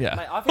 account. okay. Yeah.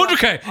 Mate, I think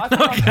 100K. I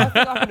think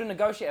I could have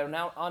negotiated on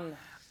how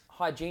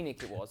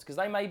unhygienic it was because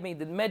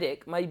the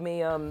medic made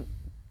me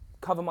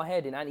cover my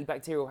head in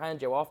antibacterial hand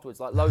gel afterwards,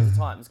 like loads of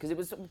times,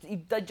 because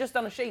they'd just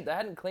done a sheet, they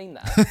hadn't cleaned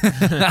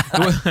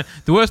that.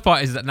 The worst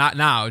part is that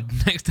now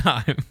next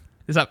time,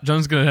 is that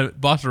John's gonna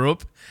barter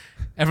up.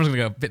 Everyone's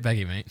gonna go, bit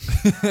beggy, mate.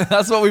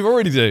 That's what we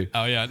already do.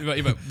 Oh yeah.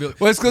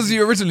 Well, it's because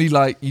you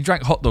originally you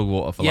drank hot dog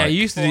water for Yeah, like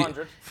you used to do.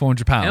 £400.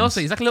 £400. And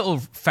also, he's like a little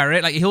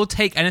ferret. Like he'll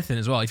take anything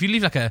as well. If you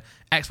leave like a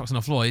Xbox on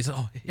the floor, he's like,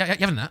 oh, yeah, you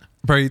having that?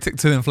 Bro, you took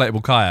 2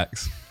 inflatable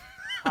kayaks.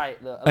 Hey,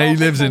 look, Hey, he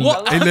lives in-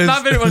 What? He lives-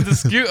 That video was the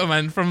scooter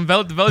man from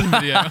the Belgian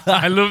video.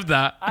 I love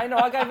that. I know,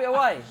 I gave it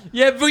away.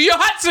 Yeah, but you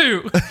had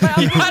to.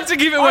 You had to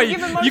give it away.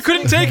 You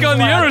couldn't take it on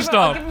the I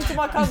Eurostop. give them to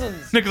my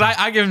cousins. Because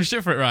I gave him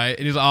shit for it, right? And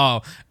he was like,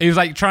 oh, he was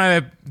like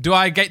trying to, do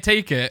I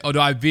take it or do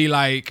I be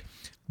like,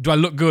 do I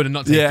look good and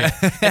not take Yeah.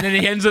 it? And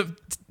then he ends up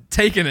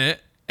taking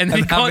it and then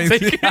he can't having-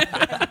 take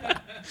it.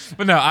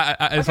 But no, I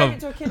it's gave it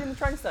to a kid in the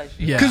train station.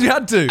 yeah. Because you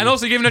had to. And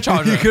also giving a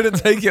charger. you couldn't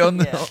take it on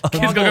the. Yeah.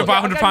 Kid's gonna go buy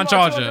a £100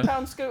 charger.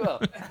 £100 scooter.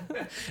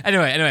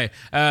 Anyway,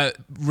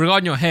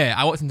 regarding your hair,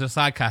 I walked into the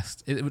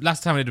sidecast.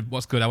 Last time I did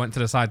What's Good, I went to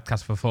the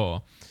sidecast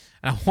before,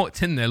 and I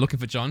walked in there looking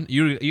for John.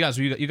 You guys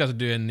were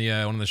doing the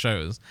one of the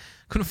shows.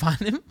 Couldn't find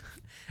him,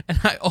 and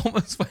I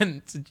almost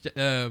went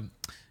to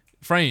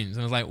frames,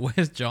 and I was like,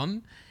 "Where's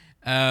John?"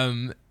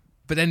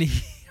 But then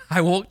I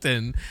walked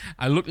in,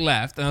 I looked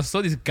left, and I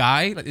saw this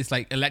guy, like this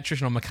like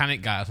electrician or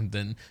mechanic guy or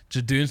something,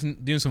 just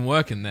doing some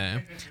work in there.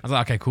 I was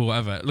like, okay, cool,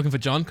 whatever. Looking for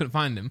John, couldn't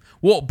find him.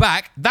 Walked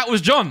back, that was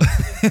John.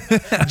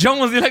 John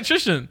was the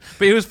electrician,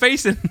 but he was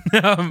facing.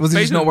 Was he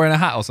just not wearing a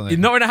hat or something? He's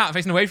not wearing a hat,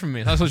 facing away from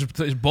me. So I was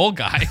this bald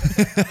guy,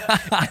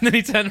 and then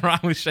he turned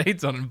around with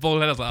shades on and bald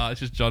head. I was like, oh,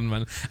 it's just John,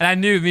 man. And I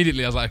knew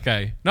immediately. I was like,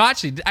 okay. No,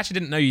 actually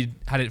didn't know you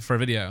had it for a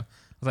video.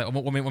 I was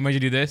like, what made you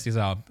do this? He's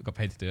like, oh, I got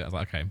paid to do it. I was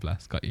like, okay,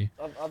 bless, got you.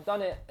 I've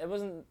done it. It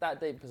wasn't that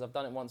deep because I've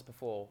done it once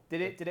before.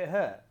 Did it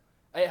hurt?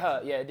 It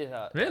hurt. Yeah, it did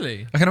hurt.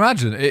 Really? I can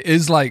imagine. It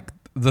is like,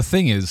 the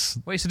thing is,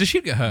 Wait, so did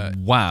sheep get hurt?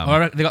 wow,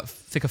 Or they got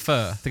thicker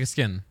fur, thicker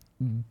skin?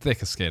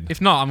 thicker skin. If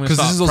not, I'm going to 'Cause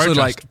start this is also protest.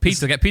 like-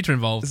 Peter, get Peter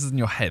involved. This is in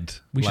your head.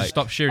 We should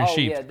stop shearing Oh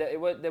sheep. yeah, there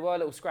were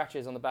little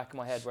scratches on the back of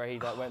my head where he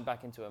like went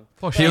back into them.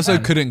 Poor He sheep, also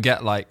man. couldn't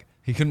get like,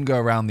 he couldn't go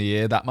around the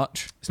ear that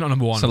much. It's not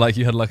number one. So like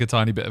you had like a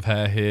tiny bit of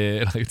hair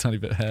here, like a tiny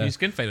bit of Can hair. you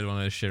skin fade with one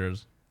of those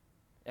shearers?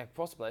 Yeah,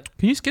 possibly.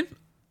 Can you skin?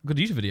 Good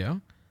YouTube video.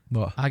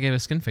 What? I gave a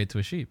skin fade to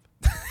a sheep.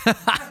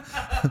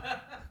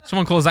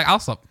 Someone calls Zach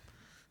Alsop.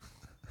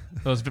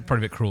 That was probably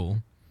a bit cruel.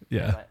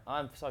 Yeah. Mate,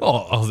 I'm so.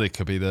 Oh, it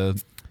could be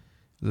the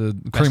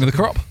cream of the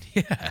crop.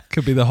 Yeah.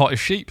 Could be the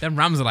hottest sheep. Them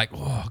rams are like,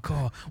 oh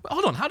god. Wait,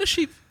 hold on, how does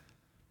sheep?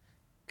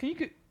 Can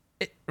you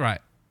right?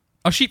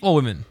 Are sheep or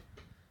women?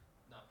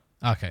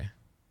 No. Okay.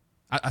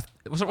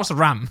 What's a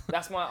ram?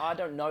 That's my. I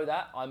don't know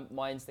that.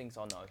 My instincts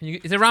are no.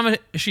 Is a ram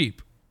a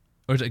sheep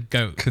or is it a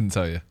goat? Couldn't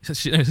tell you. It's a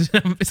sheep,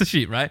 it's a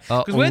sheep, right?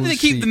 Are Because where do all they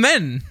keep sheep- the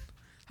men?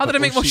 How do they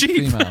make more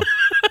sheep? Female.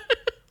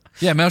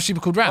 Yeah, male sheep are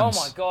called rams.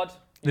 Oh my god.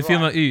 The You're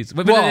female right. ooze.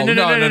 Wait, Whoa, no.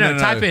 no.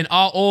 Type in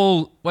are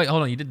all. Wait,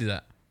 hold on. You did do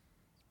that.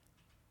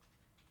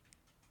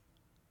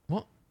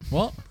 What?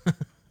 What?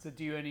 So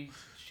do you only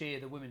shear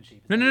the women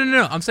sheep?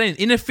 No. I'm saying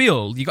in a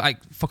field, you got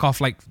like fuck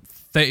off like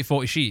 30,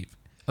 40 sheep.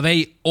 Are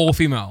they all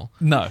female?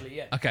 No. Usually,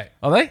 yeah. Okay.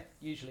 Are they?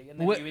 Usually, and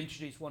then What- you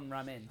introduce one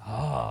ram in.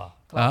 Oh.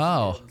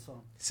 And so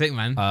on. Sick,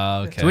 man.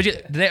 Okay. So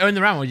did they own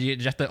the ram or did you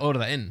just have to order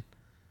that in?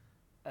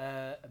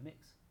 A mix.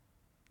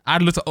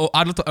 I'd love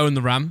to own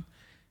the ram.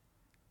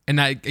 And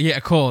I get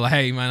a call, like,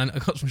 hey man, I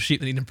got some sheep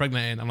that need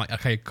impregnating. I'm like,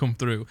 okay, come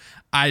through.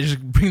 I just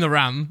bring the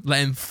ram, let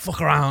him fuck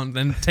around,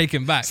 then take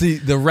him back. See,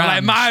 the I'm ram.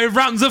 like, my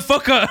ram's a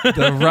fucker.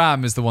 The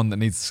ram is the one that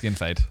needs the skin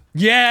fade.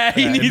 Yeah,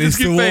 he It needs a needs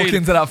to skin walk fade.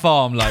 into that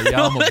farm like,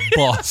 yeah, I'm a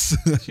boss.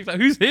 She's like,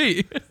 who's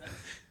he?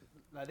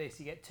 Like this,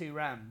 you get 2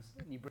 rams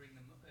and you bring them over.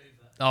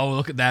 Oh,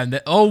 look at them.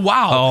 Oh,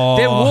 wow. Oh.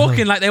 They're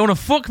walking like they want to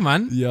fuck,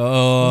 man. Yo.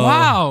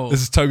 Wow.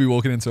 This is Toby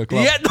walking into a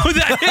club. Yeah, no,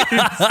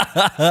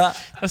 that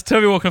is. That's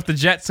Toby walking off the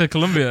jet to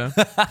Colombia.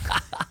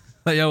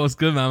 Like, yo, what's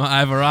good, man?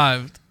 I've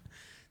arrived.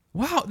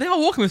 Wow, they are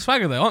walking with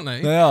swagger, though, aren't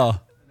they? They are.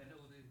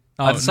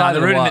 Oh, I decided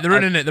they're ruining a while- it. They're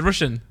ruining it. They're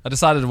Russian. I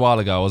decided a while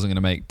ago I wasn't going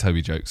to make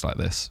Toby jokes like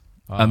this.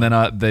 Oh. And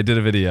then they did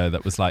a video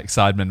that was like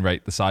sidemen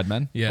rate the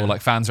sidemen. Yeah. Or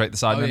like fans rate the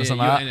sidemen or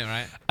something you're like in that. it,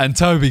 right? And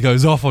Toby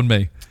goes off on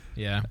me.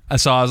 Yeah.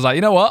 And so I was like,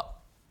 you know what?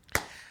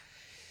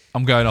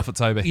 I'm going off at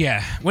Toby.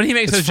 Yeah. When he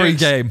makes It's those free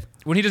jokes, game.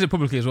 when he does it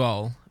publicly as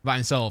well, by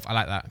himself, I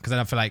like that. Because then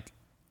I feel like,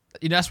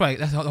 you know, that's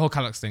the whole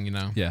Callux thing, you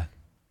know? Yeah.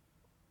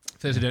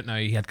 For those who don't know,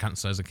 he had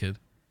cancer as a kid.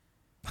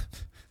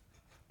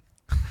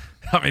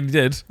 I mean, he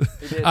did.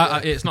 He did, yeah.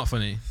 It's not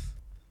funny.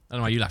 I don't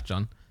know why you laughed,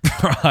 John.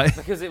 Right.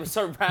 Because it was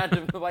so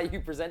random the way you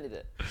presented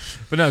it.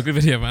 But no, good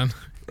video, man.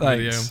 Good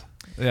video. Thanks.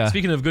 Yeah.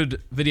 Speaking of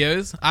good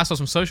videos, I saw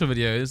some social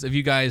videos of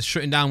you guys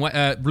shutting down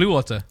Blue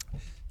Water.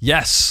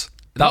 Yes.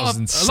 That was A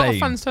lot insane. of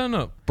fans turn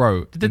up.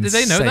 Bro. Did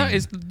they know that?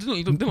 insane.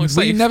 It didn't look we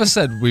safe. never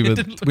said we were.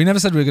 didn't look- We never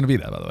said we were going to be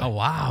there. By the way, Oh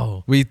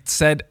wow! we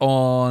said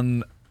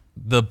on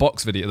the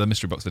box video, the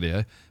mystery box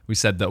video, we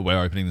said that we're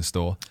opening the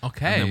store.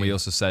 Okay. And then we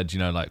also said, you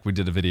know, like we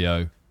did a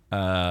video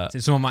So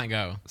someone might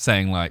go.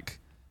 saying like,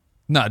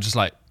 no, just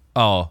like,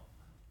 oh,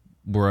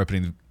 we're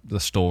opening the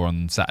store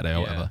on Saturday or Yeah.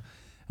 whatever.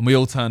 And we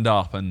all turned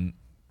up, and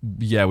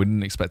yeah, we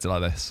didn't expect it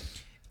like this.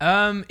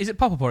 Is it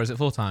pop up or is it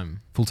full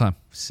time? Full time.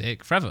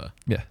 Sick, forever.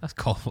 Yeah. That's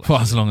cold. Well,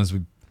 as long as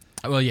we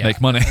Well, yeah. make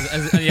money.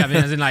 Yeah, I mean,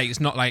 as in like it's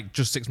not like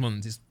just 6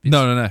 months. It's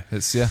No.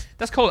 It's yeah,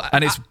 That's cool.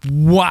 and it's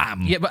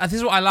wham. Yeah, but this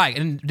is what I like.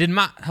 And did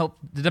Matt help?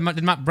 Did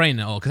Matt brain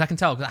it all? Because I can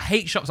tell. Because I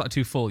hate shops that are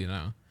too full. You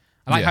know,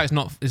 I like Yeah. how it's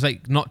not. It's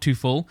like not too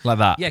full. Like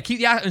that. Yeah, keep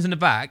the items in the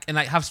back and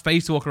like have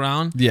space to walk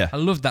around. Yeah. I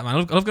love that, man. I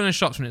love going to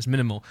shops when it's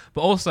minimal. But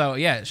also,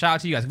 yeah, shout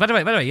out to you guys. By the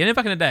way, you know,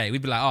 back in the day,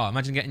 we'd be like, oh,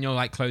 imagine getting your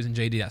like clothes in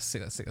JD.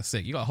 That's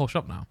sick. You got a whole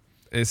shop now.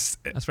 That's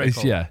very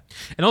cool. Yeah.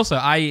 And also,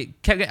 I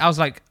was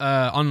like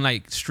on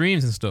like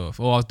streams and stuff,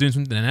 or I was doing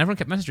something, and everyone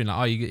kept messaging like,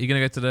 "Oh, you gonna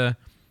go to the?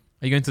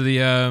 Are you going to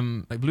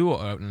the like Blue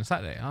Water opening on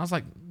Saturday?" And I was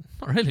like,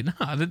 "Not really. No,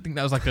 I didn't think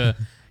that was like a. You know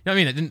what I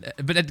mean? It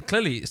didn't. But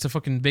clearly, it's a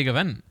fucking big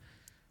event.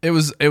 It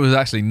was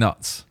actually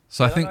nuts.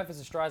 So I I don't think know if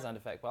it's a Streisand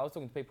effect, but I was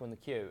talking to people in the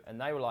queue, and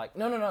they were like,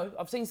 "No,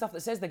 I've seen stuff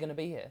that says they're going to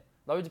be here."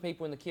 Loads of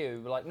people in the queue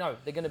were like, "No,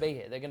 they're going to be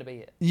here. They're going to be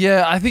here."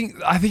 yeah, I think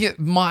it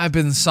might have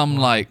been some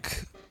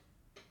like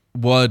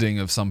wording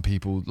of some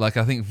people. Like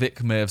I think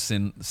Vic may have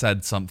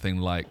said something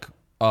like,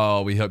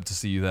 "Oh, we hope to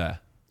see you there,"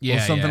 or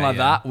something like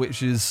that,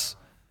 which is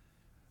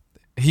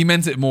he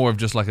meant it more of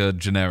just like a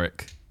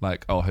generic,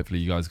 like, oh, hopefully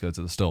you guys go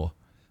to the store.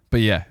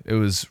 But yeah, it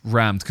was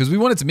rammed because we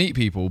wanted to meet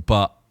people,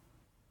 but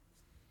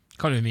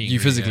Can't even meet you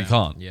physically yeah.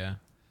 can't. Yeah.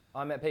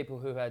 I met people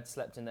who had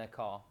slept in their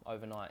car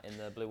overnight in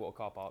the Blue Water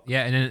car park.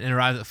 Yeah, and then it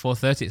arrived at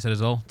 4:30. It said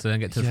as well to then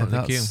get to the Yeah, front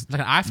of the queue. that's It's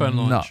like an iPhone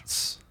launch.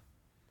 Nuts.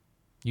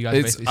 You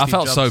guys basically I Steve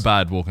felt so Jobs.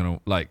 bad walking,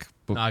 like,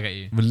 No, I get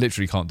you. we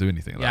literally can't do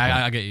anything. At that Yeah,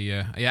 point. I get you.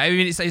 Yeah, yeah. I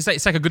mean,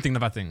 it's like a good thing, and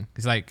a bad thing.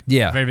 It's like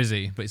very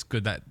busy, but it's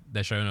good that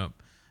they're showing up.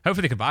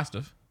 Hopefully, they could buy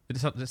stuff. Did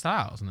it sell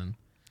out or something?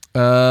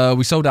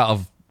 We sold out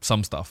of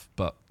some stuff,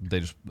 but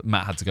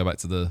Matt had to go back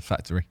to the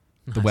factory,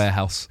 the Nice.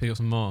 warehouse. Pick up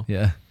some more.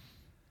 Yeah.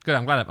 Good.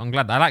 I'm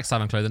glad. I like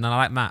Simon Clothing and I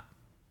like Matt.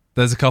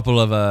 There's a couple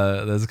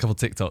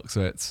TikToks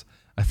where it's,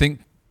 I think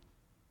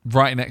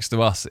right next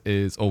to us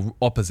is, or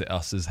opposite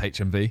us is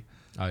HMV.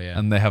 Oh yeah.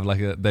 And they have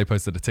they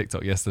posted a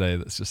TikTok yesterday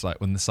that's just like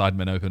when the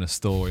Sidemen open a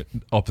store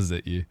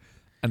opposite you,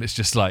 and it's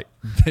just like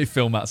they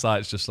film outside.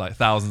 It's just like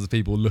thousands of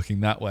people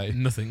looking that way.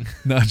 Nothing.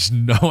 No, just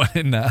no one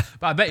in there.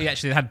 But I bet you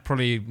actually had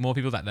probably more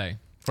people that day.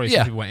 Probably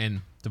some people went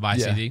in to buy a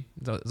CD.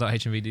 Is that what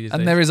HMV did?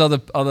 And there is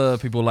other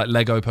people like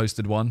Lego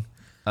posted one.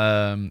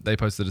 They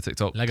posted a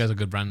TikTok. Lego's a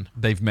good brand.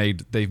 They've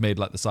made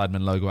like the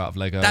Sidemen logo out of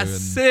Lego. That's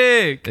and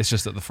sick. It's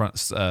just at the front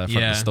of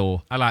the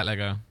store. I like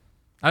Lego.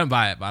 I don't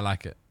buy it, but I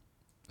like it.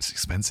 It's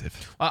expensive.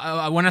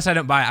 When I say I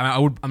don't buy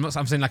it,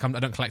 I'm saying like I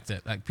don't collect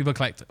it. Like people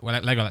collect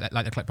Lego,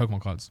 like they collect Pokemon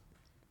cards.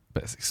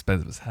 But it's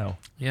expensive as hell.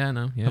 Yeah,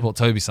 no. Yeah. I bought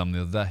Toby some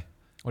the other day.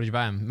 What did you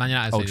buy him? Man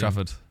United. Old Stadium.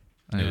 Trafford.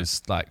 And Yeah. it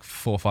was like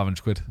 400 or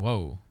 500 quid.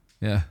 Whoa.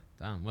 Yeah.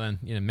 Damn. Well,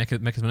 then, make as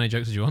many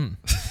jokes as you want.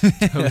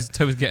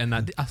 Toby's getting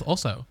that.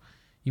 Also,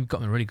 you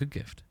got him a really good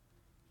gift.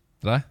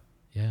 Did I?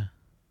 Yeah.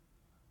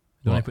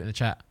 The one What? I put in the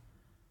chat.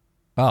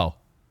 Oh.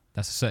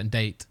 That's a certain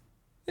date.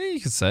 Yeah, you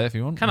could say it if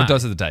you want. Can But I? don't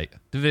say the date.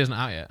 The video's not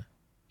out yet.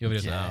 Your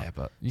video's not out. Yeah,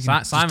 but you Si- can,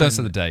 just Simon- don't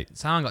say the date.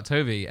 Simon got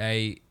Toby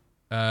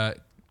a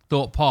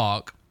Thorpe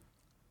Park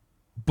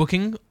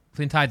booking for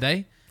the entire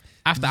day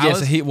after Yeah, hours.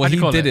 so he How do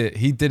you call did it.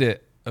 He did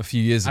it a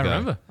few years I ago.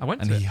 remember. I went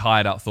And to he it.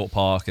 hired out Thorpe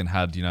Park and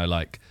had,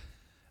 like,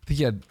 I think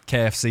he had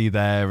KFC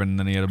there, and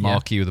then he had a Yeah.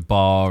 marquee with a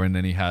bar, and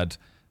then he had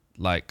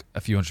like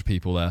a few hundred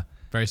people there.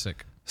 Very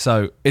sick.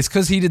 So it's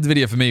because he did the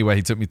video for me where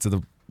he took me to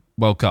the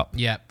World Cup.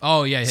 Yeah.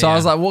 Oh yeah. So I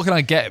was like, what can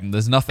I get him?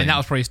 There's nothing. and that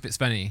was probably spit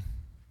spenny.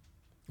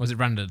 Was it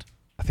branded?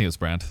 I think it was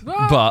brand.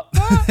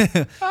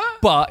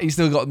 But he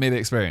still got me the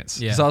experience.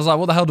 Yeah. So I was like,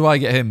 what the hell do I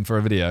get him for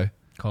a video?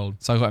 Cold.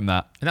 So I got him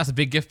that. And that's a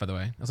big gift, by the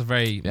way. That's a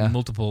very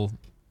multiple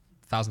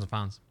thousands of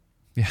pounds.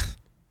 Yeah.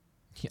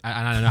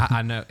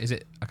 I know. Is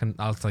it?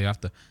 I'll tell you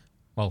after.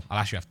 Well, I'll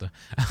ask you after.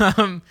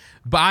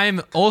 But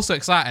I'm also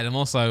excited.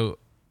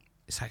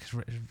 It's like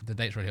the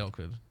date's really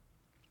awkward.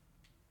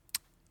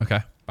 Okay.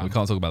 Bam. We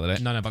can't talk about the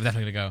date. No, but I'm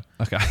definitely gonna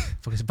go. Okay.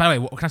 By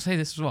the way, can I say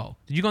this as well?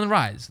 Did you go on the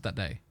rides that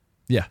day?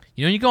 Yeah.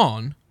 You know, when you go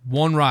on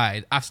one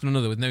ride after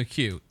another with no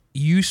queue,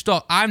 you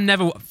stop. I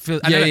never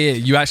feel. Yeah.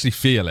 You actually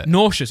feel it.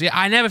 Nauseous. Yeah,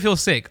 I never feel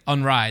sick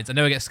on rides. I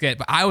never get scared.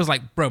 But I was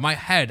like, bro, my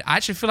head. I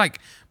actually feel like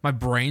my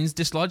brain's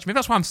dislodged. Maybe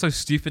that's why I'm so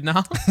stupid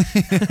now.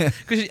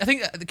 Because I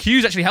think the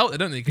queues actually help,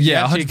 don't they? Because you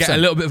actually get a 100%.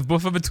 little bit of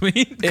buffer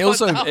between. It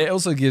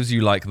also gives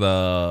you like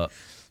the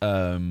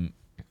build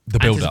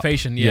up.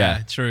 Anticipation.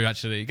 Yeah, true.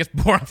 Actually, it gets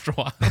boring after a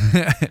while.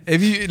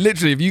 if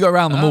you go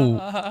around the mall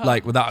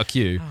like without a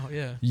queue, Oh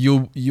yeah.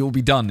 you'll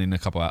be done in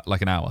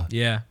an hour.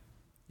 Yeah.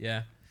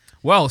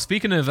 Well,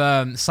 speaking of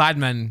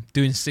sidemen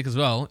doing sick as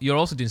well, you're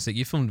also doing sick.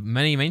 You filmed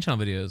many main channel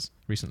videos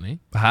recently.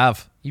 I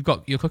have. You're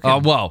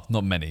cooking. Well,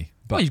 not many,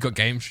 but Well, you've got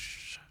game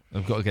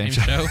I've got a game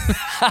show. show.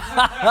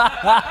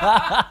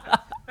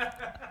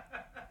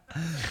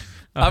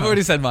 I've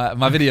already said my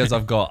videos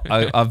I've got.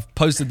 I've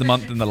posted the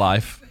month in the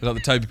life. I've got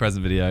the Toby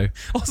present video.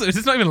 Also, is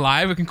this not even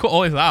live? We can cut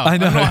all this out. I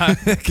know. I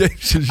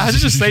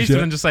just say to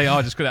them and just say,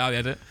 just cut it out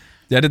of the edit.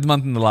 Yeah, I did the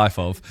month in the life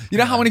of. You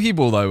know how many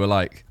people though were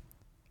like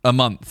a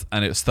month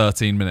and it was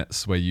 13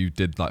 minutes where you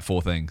did like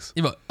 4 things.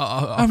 Yeah, but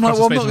I'm like,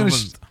 well, I'm not going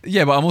to.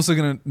 Yeah, but I'm also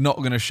not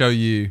going to show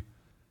you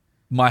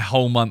my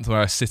whole month where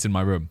I sit in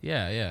my room.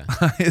 Yeah.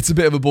 It's a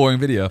bit of a boring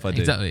video if I do.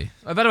 Exactly.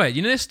 By the way,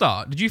 you know this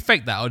start? Did you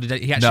fake that or did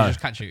he actually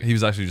just catch you? He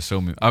was actually just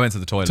filming. I went to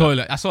the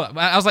toilet. I saw that.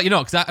 I was like,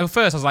 because at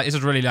first I was like, this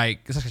is really like,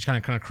 it's actually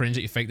kind of cringe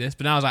that you fake this.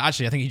 But now I was like,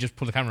 actually, I think he just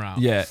pulled the camera out.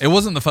 Yeah, it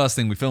wasn't the first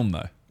thing we filmed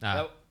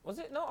though. Was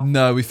it not?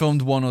 No, we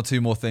filmed 1 or 2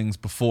 more things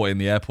before in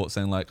the airport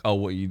saying like, oh,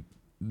 what you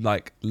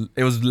like?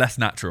 It was less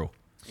natural.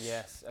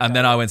 Yes. And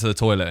then I went to the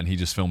toilet and he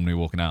just filmed me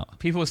walking out.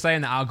 People were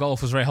saying that our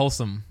golf was very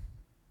wholesome.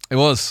 It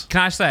was.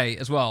 Can I say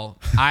as well,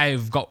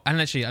 I've got, and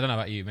actually, I don't know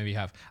about you, maybe you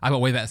have. I've got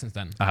way better since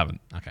then. I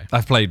haven't. Okay.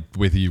 I've played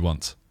with you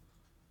once.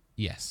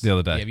 Yes. The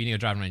other day. Yeah, but you need a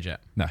driving range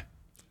yet. No.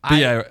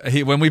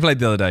 But when we played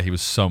the other day, he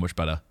was so much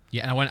better.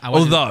 Yeah, and I went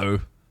Although,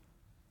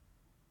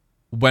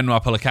 when I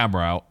pull a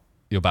camera out,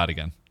 you're bad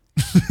again.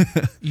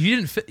 you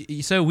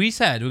didn't, so we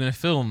said we're going to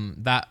film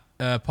that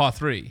par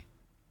 3.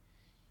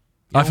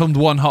 I filmed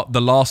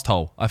the last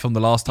hole. I filmed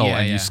the last hole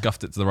and yeah. you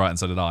scuffed it to the right and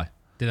so did I.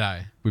 Did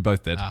I? We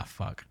both did. Ah,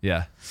 fuck.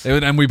 Yeah.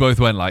 And we both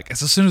went like,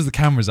 it's as soon as the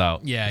camera's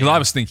out. Yeah, Because yeah. I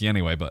was thinking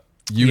anyway, but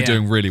you were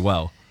doing really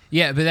well.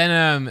 Yeah, but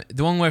then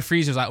the one where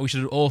Freezy was like, we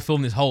should all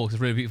film this hole because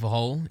it's a really beautiful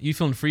hole. You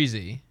filmed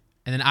Freezy,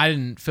 and then I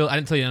didn't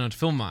tell you how to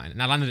film mine,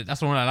 and I landed it.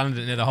 That's the one I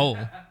landed it near the hole.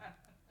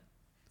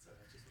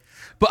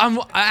 But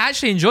I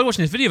actually enjoyed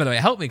watching this video, by the way.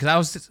 It helped me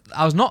because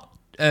I was not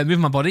moving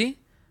my body.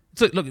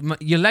 So look,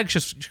 your leg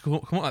should come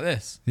up like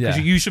this. Yeah.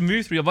 You should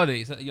move through your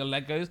body so that your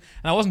leg goes.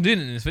 And I wasn't doing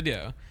it in this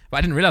video, but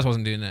I didn't realize I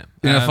wasn't doing it.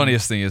 You know, the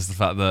funniest thing is the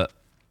fact that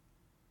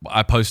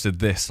I posted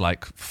this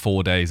like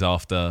 4 days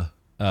after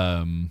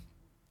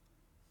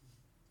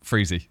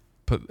Freezy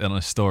put on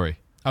a story.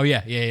 Oh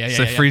yeah.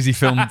 So Freezy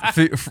filmed.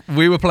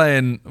 We were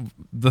playing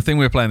the thing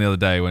we were playing the other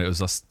day when it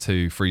was us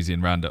two, Freezy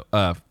and Randall,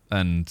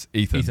 and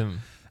Ethan.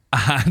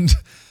 And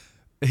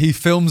he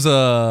films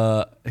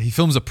a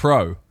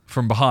pro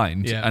from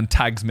behind and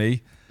tags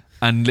me,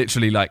 and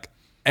literally like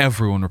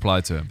everyone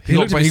replied to him.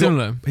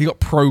 He got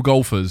pro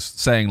golfers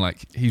saying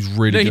like he's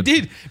really good.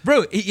 He did,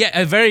 bro.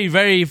 A very,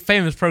 very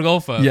famous pro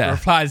golfer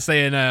replied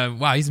saying,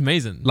 "Wow, he's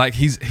amazing. Like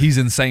he's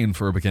insane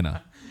for a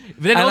beginner."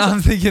 But then and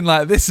I'm thinking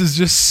like this is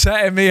just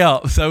setting me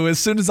up. So as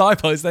soon as I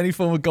post any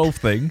form of golf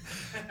thing,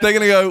 they're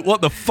gonna go,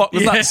 "What the fuck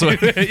was that swing?"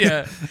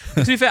 Yeah.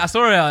 To be fair, I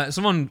saw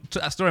someone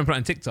took that story and put it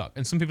on TikTok,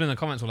 and some people in the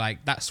comments were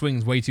like, "That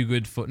swing's way too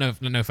good for no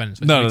offense,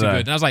 but it's way too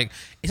good." And I was like,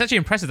 "It's actually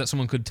impressive that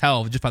someone could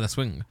tell just by the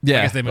swing." Yeah.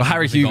 I guess Well,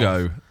 Harry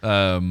Hugo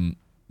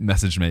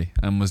messaged me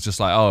and was just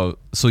like, "Oh,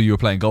 saw you were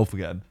playing golf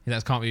again." Yeah,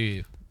 that can't be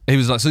you. He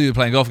was like, "So you were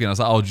playing golf again?" I was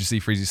like, "Oh, did you see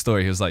Freezy's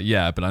story?" He was like,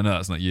 "Yeah, but I know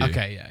that's not you."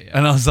 Okay, yeah.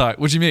 And I was like,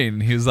 "What do you mean?"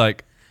 And he was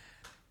like,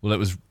 "Well, it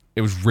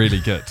was really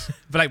good."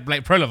 But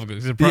like pro level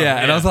good.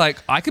 And I was like,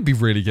 I could be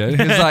really good.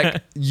 He was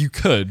like, you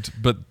could,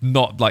 but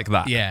not like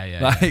that.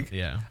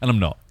 Yeah. And I'm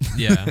not.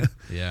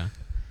 Yeah.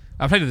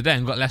 I played the other day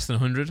and got less than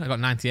 100. I got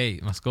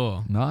 98, my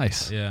score.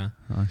 Nice. Yeah.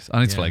 Nice.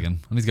 I need to play again.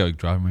 I need to go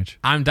driving range.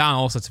 I'm down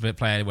also to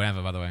play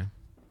whenever, by the way.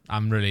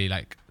 I'm really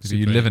like... So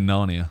you live in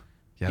Narnia.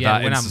 Yeah,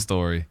 that Insta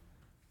story.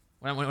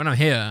 When I'm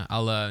here,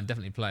 I'll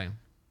definitely play.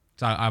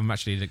 So I'm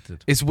actually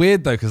addicted. It's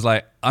weird though, because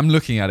like I'm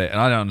looking at it and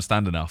I don't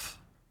understand enough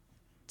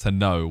to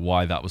know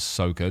why that was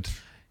so good.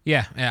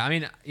 Yeah. I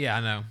mean, I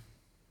know.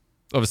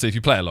 Obviously, if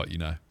you play a lot, you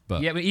know.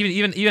 But yeah, but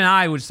even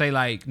I would say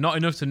like not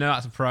enough to know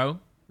that's a pro,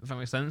 if that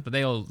makes sense. But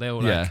they all yeah.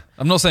 Like,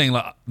 I'm not saying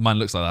like mine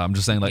looks like that. I'm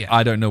just saying like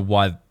I don't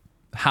know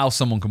how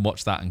someone can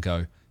watch that and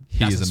go,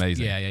 he is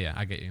amazing. Yeah.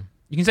 I get you.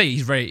 You can say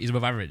he's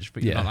above average,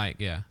 but you're not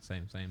like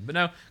same. But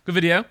no, good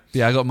video.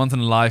 Yeah, I got a month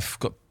in life.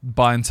 Got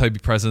buying Toby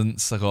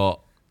presents. I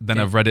got a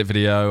Reddit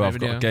video. I've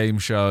got a game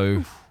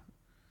show.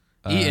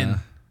 Eating.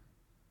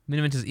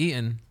 Mini Muncher's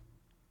eating.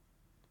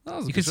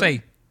 You could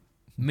say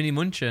Mini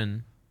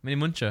Muncher.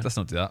 Let's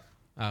not do that.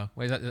 Oh,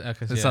 wait, is that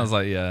okay? It sounds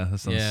like that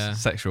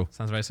sounds sexual.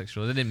 Sounds very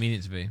sexual. They didn't mean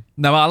it to be.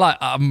 No,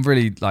 I'm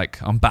really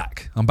like I'm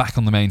back. I'm back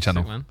on the main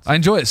channel. Man. I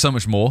enjoy it so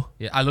much more.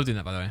 Yeah, I love doing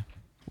that, by the way.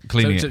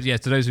 Cleaning it. Yeah,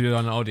 to those who are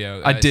on the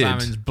audio, I did.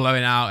 Simon's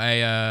blowing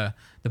out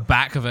the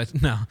back of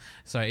it. No,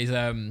 sorry, he's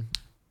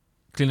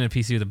cleaning a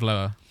PC with a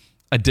blower.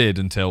 I did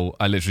until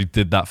I literally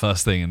did that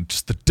first thing and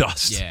just the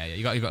dust. Yeah,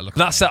 you got to look.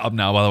 That setup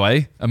now, by the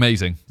way,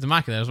 amazing. There's a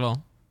mic there as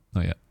well.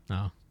 Not yet.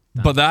 No.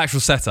 But the actual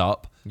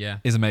setup Yeah.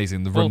 is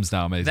amazing. The room's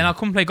now amazing. Then I'll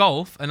come play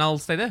golf and I'll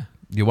stay there.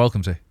 You're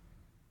welcome to.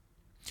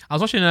 I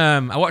was watching.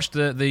 I watched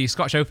the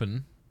Scottish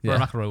Open. Rory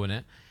McIlroy won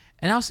it,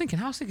 and I was thinking,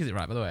 how sick is it?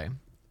 Right, by the way,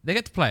 they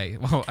get to play.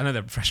 Well, I know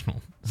they're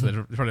professional, so they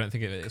probably don't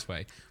think of it this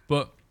way.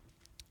 But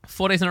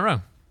 4 days in a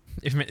row.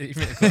 If you make the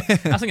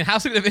cut. I was thinking, how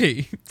sick would it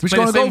be? We should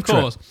go on a golf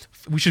trip.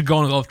 We should go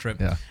on a golf trip.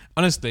 Yeah.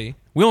 Honestly,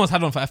 we almost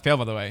had one for FPL,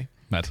 by the way.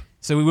 Mad.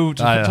 So we were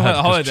just talking about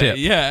the holiday.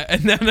 Yeah,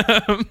 and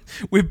then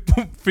we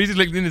Freezy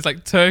looked in this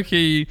like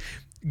Turkey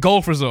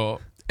golf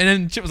resort. And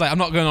then Chip was like, I'm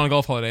not going on a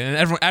golf holiday. And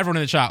everyone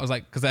in the chat was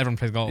like, because everyone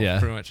plays golf,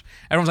 pretty much.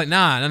 Everyone's like,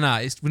 nah,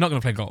 we're not going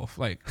to play golf.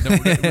 Like,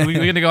 we're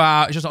going to go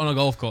out. It's just on a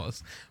golf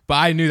course. But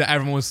I knew that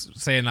everyone was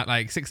saying that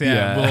like 6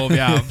 a.m. we'll all be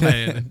out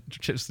playing and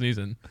Chip's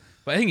snoozing.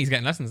 But I think he's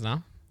getting lessons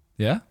now.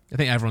 Yeah? I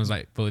think everyone's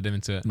like bullied him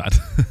into it. Mad.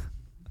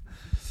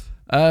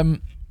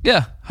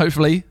 Yeah,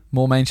 hopefully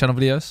more main channel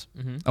videos.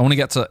 Mm-hmm. I want to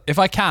get to, if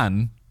I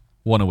can,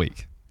 one a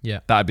week. Yeah.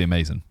 That'd be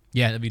amazing.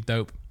 Yeah, that'd be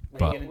dope.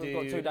 But We've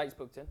got 2 dates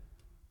booked in.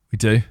 We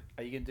do?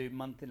 Are you going to do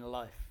month in a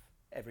life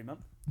every month?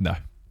 No.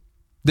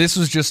 This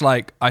was just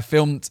like, I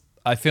filmed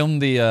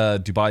the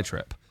Dubai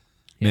trip.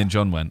 Me and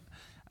John went.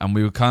 And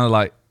we were kind of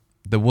like,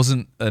 there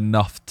wasn't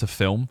enough to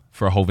film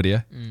for a whole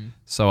video.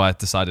 So I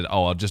decided,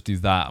 I'll just do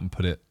that and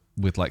put it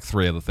with like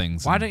 3 other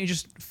things. Why don't you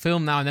just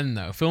film now and then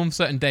though? Film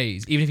certain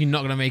days, even if you're not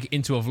going to make it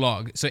into a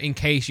vlog. So in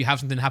case you have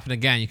something happen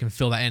again, you can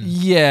fill that in.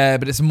 Yeah,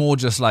 but it's more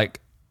just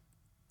like,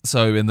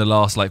 so in the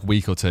last like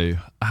week or 2,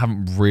 I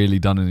haven't really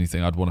done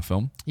anything I'd want to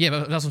film. Yeah,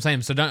 but that's what I'm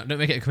saying. So don't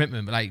make it a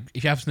commitment. But like,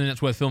 if you have something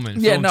that's worth filming,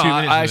 yeah, film no, 2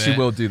 minutes I of actually it,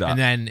 will do that. and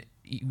then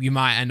you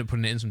might end up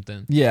putting it in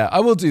something. Yeah,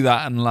 I will do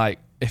that. And like,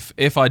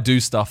 if I do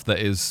stuff that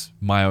is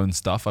my own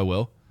stuff, I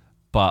will.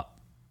 But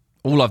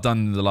all I've done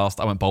in the last,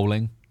 I went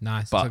bowling.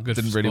 Nice, but that's a good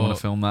didn't really want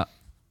to film that.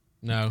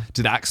 No.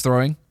 Did axe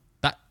throwing.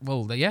 That's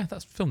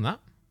film that.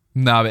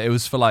 No, but it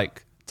was for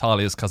like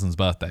Talia's cousin's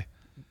birthday.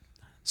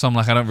 So I'm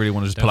like, I don't really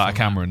want to just pull out a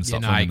camera and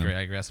start I filming agree. them.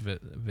 I agree. That's a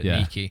bit Yeah.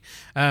 geeky.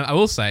 I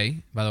will say,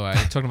 by the way,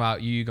 talking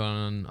about you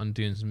going on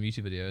doing some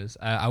YouTube videos,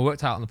 I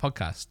worked out on the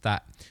podcast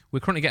that we're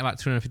currently getting about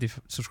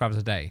 250 subscribers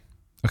a day,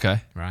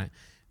 Okay. right?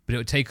 But it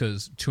would take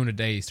us 200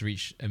 days to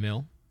reach a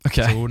mil.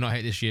 Okay. So we will not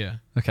hit this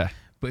year. Okay.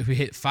 But if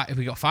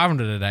we got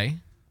 500 a day,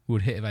 we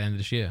would hit it by the end of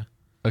this year.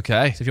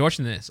 Okay. So if you're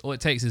watching this, all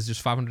it takes is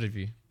just 500 of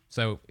you.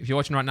 So if you're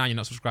watching right now and you're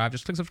not subscribed,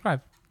 just click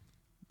subscribe.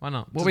 Why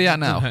not? What are we at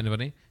Doesn't now? hurt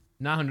anybody.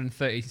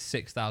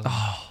 936,000.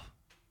 Oh.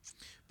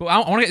 But I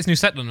want to get this new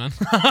set done, man.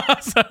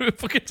 So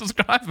fucking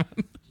subscribe, man.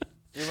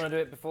 Do you want to do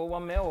it before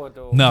 1 mil or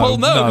do? No, Well,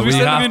 no, no, we said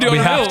we have, didn't do it we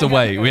on the have to hill.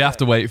 wait. We have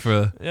to wait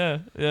for.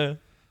 Yeah.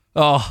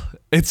 Oh,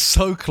 it's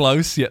so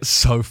close yet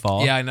so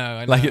far. Yeah, I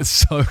know. Like it's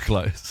so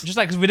close. just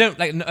like because we don't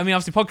like. I mean,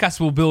 obviously podcasts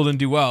will build and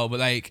do well, but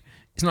like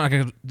it's not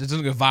like it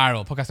doesn't go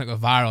viral. Podcasts don't go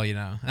viral, you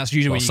know. That's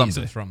usually Well, where you some get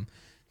do. stuff from.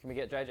 Can we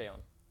get JJ on?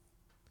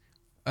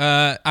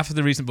 After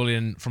the recent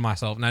bullying from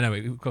myself, no,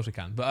 of course we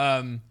can.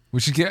 But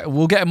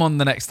We'll get him on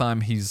the next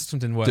time he's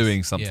something worse.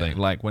 doing something, Yeah.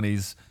 like when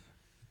he's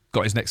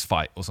got his next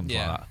fight or something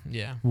like Yeah, that.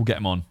 yeah, We'll get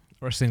him on.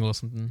 or a single or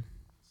something.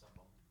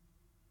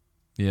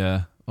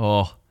 Yeah.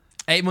 Oh,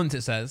 8 months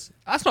it says.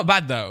 That's not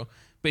bad though,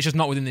 but it's just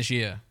not within this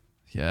year.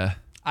 yeah.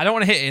 I don't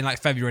want to hit it in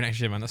like February next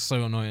year, man. That's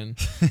so annoying.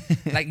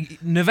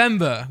 Like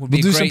November would be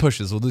We'll do some great.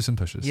 pushes. We'll do some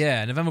pushes.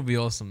 Yeah, November would be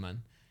awesome,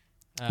 man.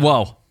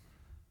 Well,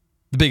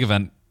 the big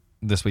event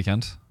this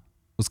weekend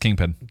was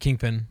KINGPYN.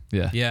 KINGPYN.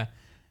 Yeah. Yeah,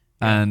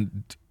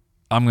 And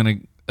I'm going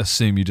to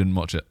assume you didn't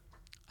watch it.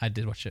 I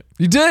did watch it.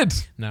 You did?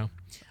 No,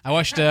 I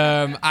watched.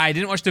 I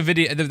didn't watch the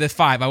video. The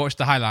 5. I watched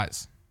the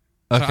highlights.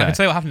 So I Okay. can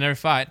tell you what happened in every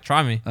fight.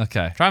 Try me.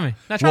 Okay. Try me.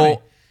 No, try me.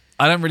 Well,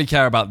 I don't really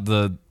care about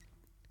the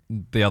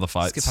other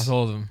fights. Skip past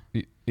all of them.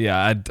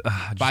 Yeah.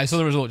 But I saw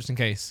the result just in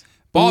case.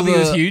 All Barbie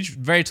was the- huge,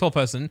 very tall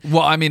person.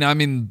 Well, I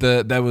mean,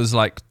 there was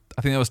like,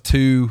 I think there was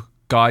 2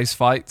 guys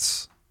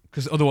fights.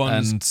 Because other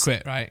ones And-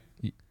 quit, right?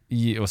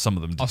 Yeah, or some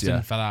of them did, Austin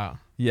yeah. fell out.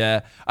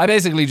 Yeah. I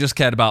basically just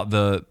cared about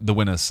the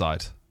winner's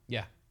side.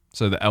 Yeah.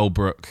 So the Elle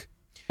Brooke,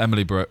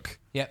 Emily Brooke,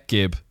 Yep.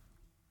 Gibb,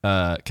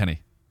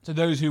 Kenny. So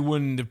those who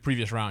won the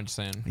previous round, just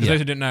saying. Because Yeah. those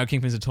who don't know,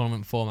 KINGPYN's a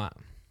tournament format.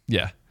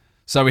 Yeah.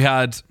 So we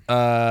had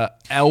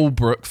Elle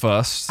Brooke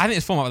first. I think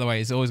this format, by the way,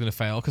 is always going to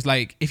fail. Because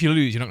like, if you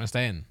lose, you're not going to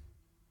stay in.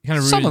 You kind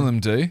of Some of them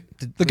do.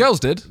 The girls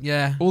did.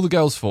 Yeah. All the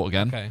girls fought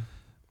again. Okay.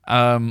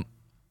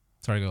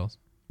 Sorry, girls.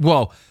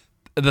 Well,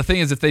 the thing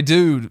is, if they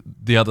do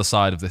the other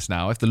side of this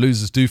now, if the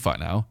losers do fight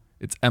now,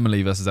 it's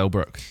Emily versus Elle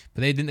Brooke.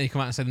 But they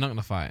come out and say they're not going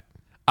to fight.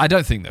 I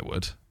don't think they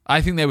would.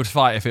 I think they would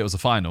fight if it was a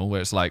final where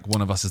it's like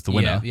one of us is the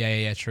winner.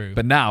 Yeah, true.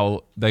 But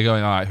now they're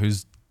going, all right,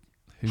 who's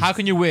how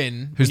can you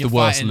win? who's when the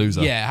you're worst fighting-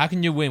 loser? Yeah, how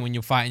can you win when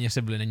you're fighting your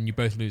sibling and you're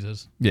both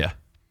losers? yeah.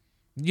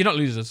 You're not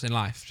losers in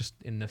life, just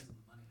in the.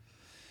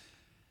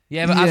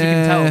 Yeah, but as you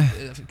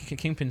can tell,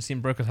 KINGPYN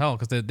seemed broke as hell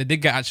because they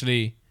did get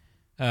actually.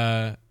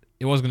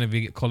 It was going to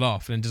be called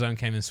off, and then DAZN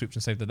came and swooped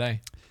and saved the day.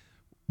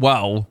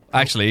 Well,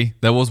 actually,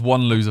 there was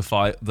one loser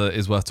fight that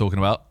is worth talking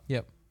about.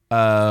 Yep.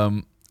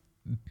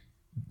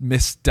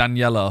 Miss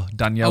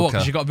Danielka. Oh,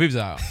 because she got boobs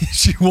out.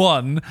 She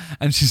won,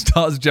 and she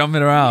starts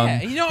jumping around,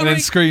 Yeah, you know what and I then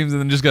mean? screams,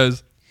 and then just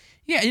goes.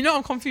 Yeah, you know what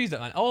I'm confused at,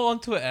 man. All on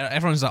Twitter,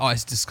 everyone's like, "Oh,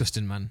 it's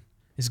disgusting, man.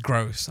 It's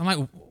gross." I'm like,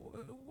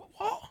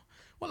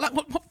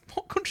 "What?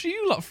 What country are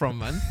you lot from,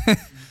 man?"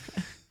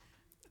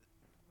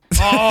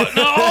 Oh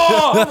no!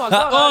 Oh my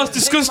god! Oh, it's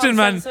disgusting,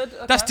 man. Uncensored?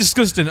 Okay. That's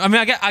disgusting. I mean,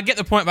 I get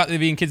the point about there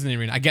being kids in the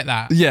arena. I get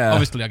that. Yeah.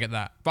 Obviously, I get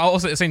that. But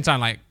also at the same time,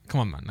 like, come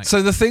on, man. Like,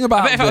 So the thing I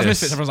about bet if I was this,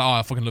 Misfits, everyone's like, "Oh,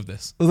 I fucking love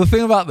this." well, the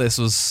thing about this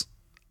was,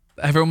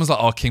 everyone was like,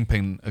 "Oh,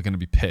 KINGPYN are going to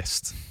be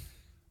pissed."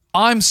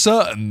 I'm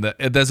certain that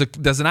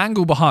there's an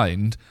angle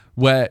behind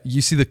where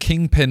you see the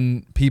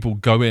KINGPYN people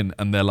go in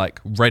and they're like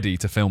ready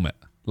to film it,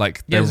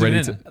 like they're zoom ready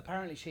in. to.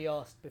 Apparently, she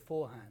asked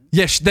beforehand.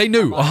 Yes, they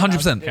knew, Am I allowed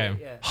 100%. to do it? Okay.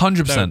 Yeah.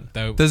 100%.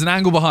 Dope. There's an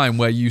angle behind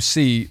where you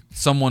see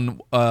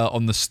someone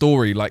on the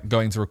story like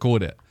going to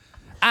record it,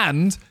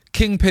 and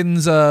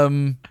KINGPYN's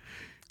CEO,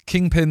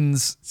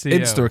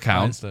 Insta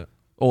account Insta.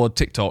 or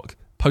TikTok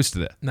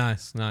posted it.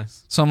 Nice.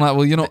 So I'm like,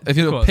 well, you're not. If Of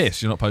you're course.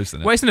 pissed, you're not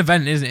posting it. Well, it's an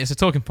event, isn't it? It's a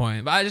talking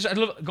point. But I'd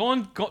love go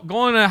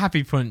on a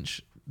Happy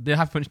Punch, the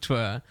Happy Punch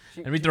Twitter,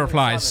 and read she the was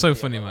replies. So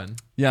Simon funny, video, man.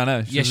 Yeah, I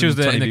know. Yeah, she was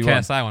in the 20v1.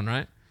 KSI one,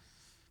 right?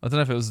 I don't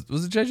know if it was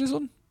it JJ's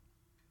one.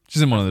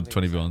 She's in one of the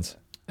 20v ones.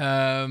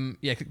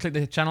 Yeah. Click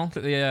the channel.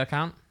 Click the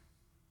account.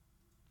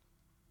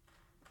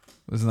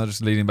 Isn't that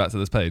just leading back to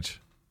this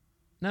page?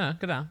 No,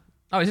 go down.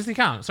 Oh, is this the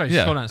account? Sorry,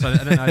 Yeah. scroll down. Sorry,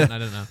 I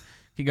don't know.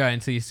 Keep going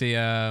until you see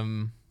her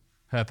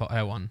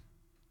one.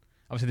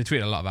 Obviously, they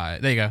tweeted a lot about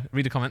it. There you go.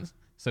 Read the comments.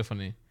 So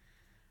funny.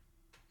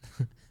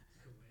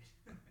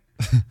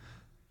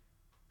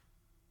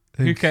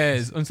 Who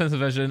cares? Uncensored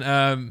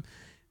version.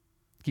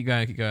 Keep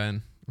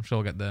going. I'm sure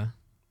we'll get there.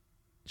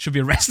 Should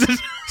be arrested.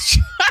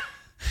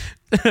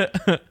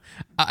 I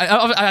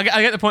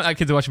get the point that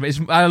kids are watching,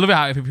 but I love it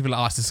how people are like,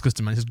 "Oh, it's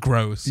disgusting, man. It's just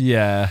gross."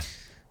 Yeah.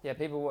 Yeah,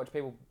 people watch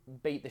people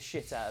beat the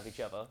shit out of each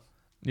other,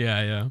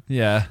 Yeah.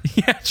 Yeah.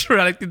 Yeah, true.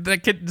 Like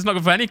that kid, it's not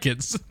good for any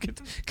kids.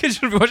 Kids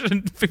should be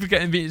watching people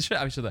getting beaten shit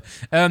out of each other.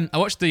 I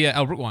watched the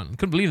Elle Brooke one.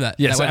 Couldn't believe that.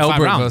 Yeah, that so went Elle 5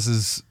 Brooke rounds.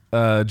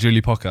 versus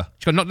Julie Pocker.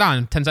 She got knocked down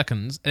in 10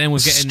 seconds, and then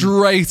was getting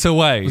Straight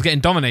away.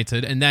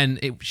 dominated, and then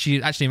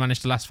she actually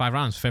managed to last 5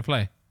 rounds. Fair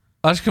play.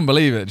 I just couldn't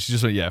believe it. She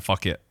just went, yeah,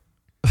 fuck it.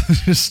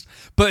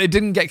 But it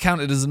didn't get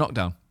counted as a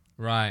knockdown.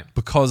 Right.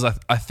 Because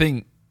I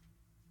think,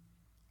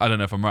 I don't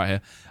know if I'm right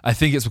here, I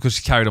think it's because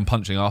she carried on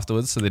punching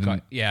afterwards, so they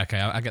didn't. Yeah, okay,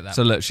 I get that.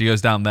 So look, she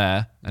goes down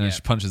there, and then Yeah.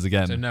 she punches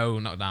again. So no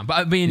knockdown. But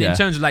I mean, Yeah. in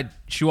terms of like,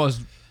 she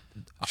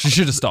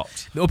should have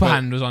stopped. the upper But-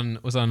 hand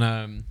was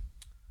on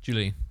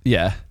Julie.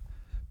 Yeah.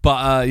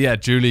 But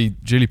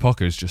Julie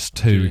Pocker is just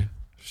too, Julie.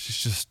 she's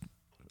just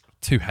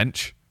too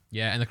hench.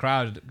 Yeah, and the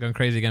crowd going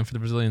crazy again for the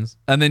Brazilians.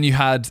 And then you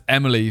had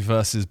Emily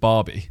versus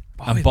Barbie.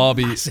 And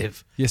Barbie,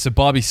 massive. yeah, so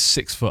Barbie's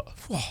 6 foot.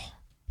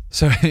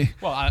 So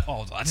Well, I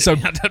didn't so I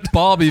don't-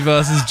 Barbie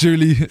versus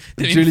Julie didn't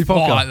Julie even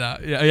thought Pocker. like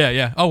that.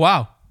 Yeah. Oh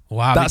wow.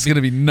 That's going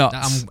to be nuts.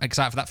 I'm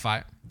excited for that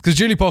fight. Because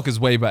Julie Pocker's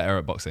way better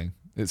at boxing.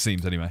 It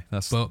seems anyway.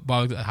 But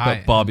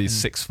But Barbie's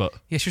 6 foot.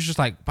 Yeah, she was just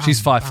like. Bam,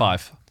 She's 5'5". bam.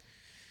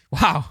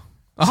 Wow.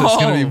 So it's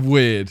going to be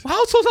weird. Well,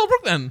 how tall's Elle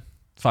Brooke then?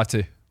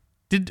 5'2".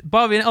 Did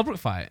Barbie and Elle Brooke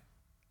fight?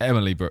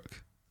 Emily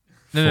Brooke.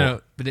 No.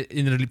 But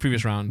in the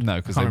previous round. No,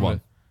 because I they can't won.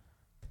 remember.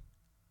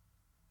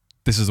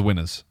 This is the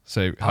winners.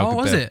 So how Oh, could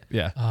was they- it?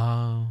 Yeah.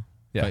 Oh.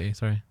 Yeah. Got you,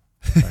 sorry.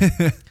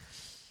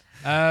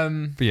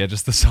 But yeah,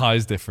 just the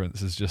size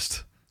difference is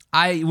just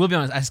I will be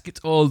honest. I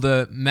skipped all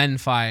the men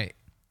fight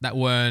that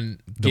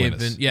weren't The given.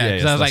 winners. Yeah, Yeah,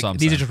 because yeah, I was that's what like, I'm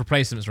these are saying. just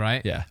replacements,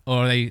 right? yeah. Or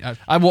are they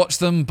I watched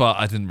them, but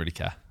I didn't really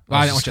care. Well,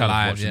 I was didn't just watch it kind of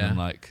live, watching yeah. them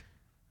like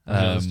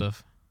other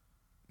stuff?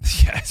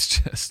 yeah, it's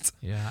just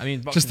Yeah, I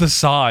mean, just the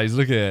size.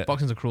 Look at it.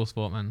 boxing's a cruel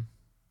sport, man.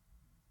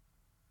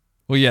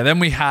 Well, yeah. Then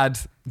we had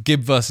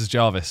Gibb versus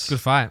Jarvis. Good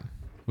fight.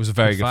 It was a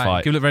very good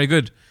fight. Gibb looked very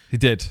good. He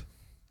did.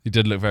 He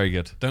did look very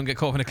good. Don't get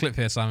caught up in a clip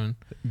here, Simon.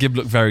 Gibb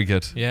looked very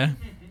good. Yeah,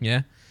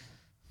 yeah,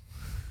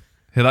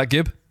 Hear that,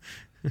 Gibb?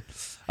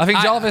 I think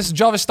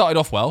Jarvis started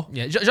off well.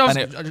 yeah. Jarvis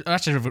And is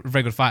actually a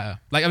very good fighter.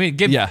 Like, I mean,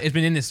 Gibb Yeah. has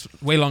been in this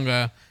way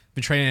longer,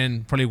 been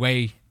training probably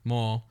way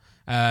more.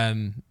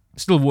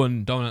 Still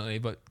won dominantly,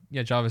 but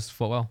yeah, Jarvis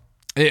fought well.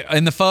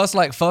 In the first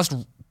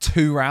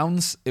 2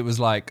 rounds, it was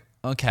like,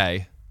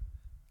 okay,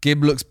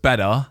 Gibb looks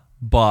better,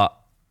 but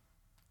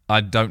I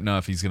don't know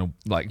if he's gonna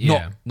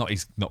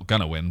he's not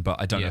gonna win,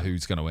 but I don't know Yeah.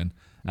 who's gonna win.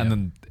 And Yeah.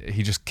 then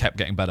he just kept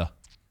getting better.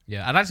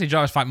 Yeah, I'd like to see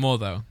Jarvis fight more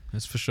though.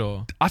 That's for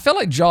sure. I felt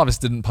like Jarvis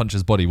didn't punch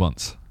his body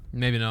once.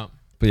 Maybe not.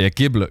 But yeah,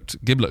 Gibb looked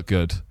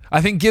good.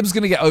 I think Gibb's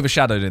gonna get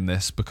overshadowed in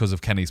this because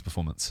of Kenny's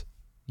performance.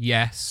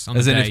 Yes. On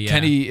As the in, day,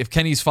 yeah. if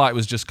Kenny's fight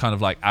was just kind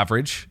of like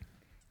average,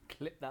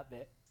 Clip that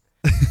bit.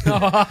 you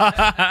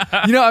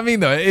know what I mean?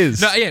 Though it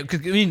is No, yeah,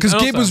 because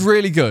Gibb was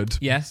really good.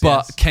 Yes,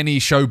 but yes. Kenny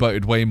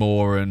showboated way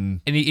more,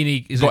 and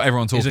he is got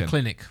everyone Is a talking.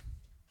 clinic,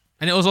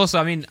 and it was also,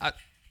 I mean,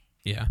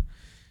 yeah,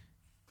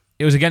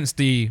 it was against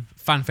the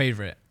fan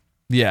favorite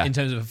yeah. in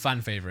terms of a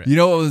fan favorite. You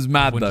know what was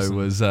mad though Wonderson.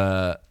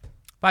 was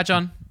Bye,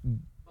 John.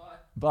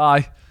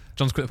 bye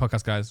John's quit the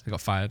podcast, guys. He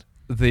got fired.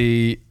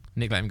 the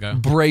Nick let him go.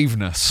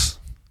 braveness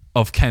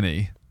of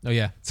Kenny Oh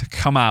yeah, to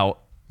come out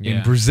in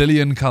Yeah.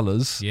 Brazilian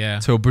colours Yeah.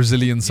 to a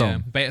Brazilian yeah.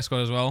 song. Beta squad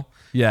as well.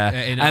 Yeah,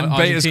 in and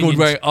Beta Squad Argentinian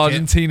wearing kit.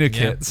 Argentina Yeah,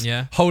 kits,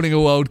 yeah. holding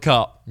a World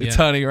Cup, Yeah.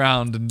 turning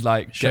around and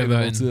like getting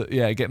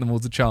Showboating. them all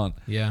to chant.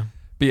 Yeah.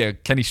 But yeah,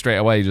 Kenny straight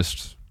away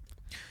just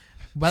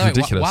By the way,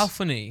 ridiculous. while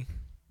funny, do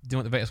you know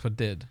what the Beta squad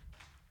did?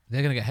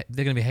 They're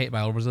gonna be hated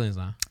by all Brazilians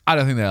now. I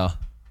don't think they are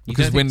You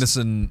because don't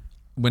think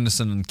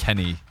Winderson and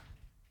Kenny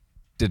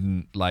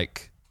didn't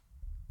like.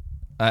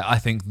 I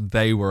think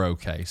they were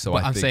okay, so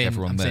But I think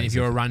everyone I'm there. saying if is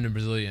you're a okay. random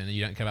Brazilian and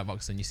you don't care about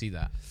boxing, you see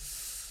that.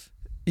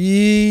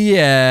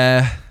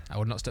 Yeah, I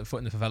would not step foot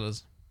in the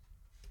favelas.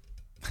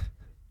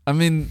 I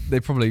mean they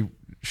probably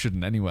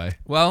shouldn't anyway.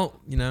 Well,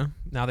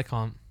 now they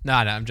can't. No,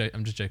 I'm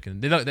just joking.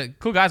 They're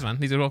cool guys, man.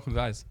 These are all cool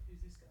guys.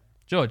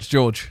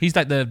 George. He's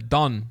like the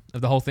don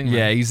of the whole thing.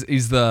 Yeah, Man.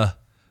 he's the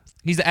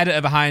He's the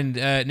editor behind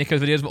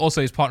Nico's videos, but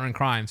also his partner in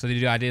crime. So they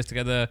do ideas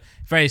together.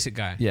 Very sick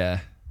guy. yeah.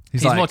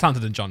 He's like, more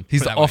talented than John.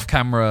 He's put it the that way.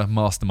 off-camera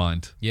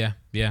mastermind. Yeah.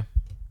 Yeah.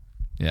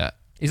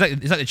 He's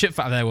like the chip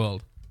fat of their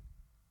world.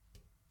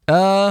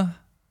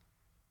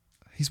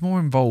 He's more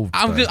involved.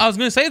 I was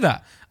going to say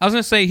that. I was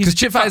going to say he's Because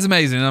Chip Fat is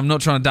amazing, and I'm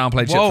not trying to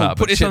downplay Chip Whoa, Fat, put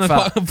but this on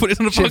the put this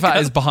on the Chip Fat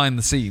podcast. is behind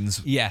the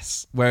scenes,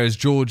 Yes. whereas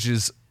George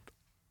is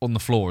on the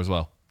floor as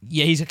well.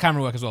 Yeah, he's a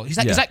camera work as well. He's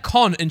Yeah. like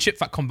Con and Chip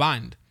Fat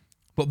combined,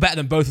 but better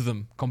than both of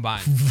them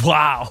combined.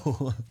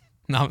 Wow.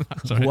 No,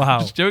 I'm sorry. Wow.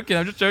 I'm just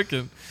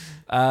joking.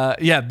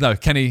 Yeah, no,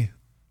 Kenny,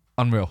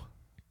 unreal.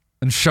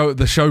 And the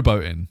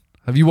showboating.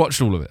 Have you watched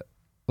all of it?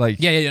 Like,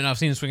 Yeah. No, I've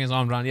seen him swing his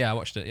arm around. Yeah, I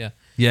watched it. Yeah.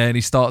 yeah, and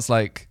he starts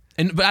like,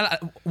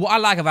 But what I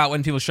like about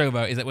when people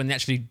showboat is that when they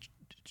actually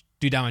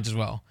do damage as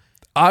well.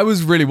 I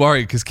was really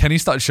worried because Kenny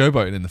started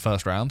showboating in the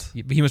first round.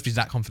 But he must be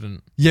that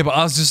confident. Yeah, but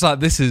I was just like,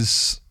 this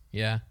is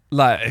Yeah.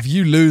 like, if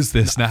you lose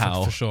this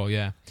now, For sure.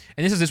 Yeah.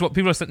 And this is what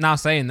people are now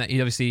saying, that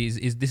he obviously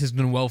is this has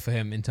done well for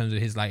him in terms of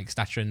his like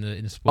stature in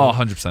the sport. oh,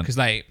 100%. Because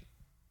like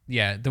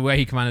yeah, the way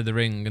he commanded the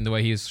ring and the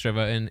way he was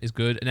showboating is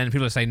good. And then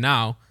people are saying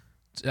now,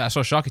 I saw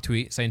a Sharky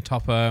tweet saying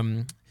top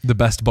the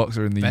best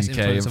boxer in the best UK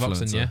influencer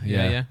influencer. boxing.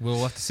 Yeah.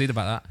 We'll have to see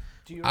about that.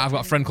 Do you I've got a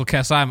reckon- friend called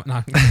KSI.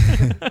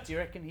 No. Do you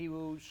reckon he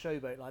will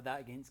showboat like that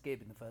against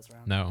Gibb in the first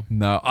round?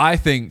 No, I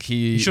think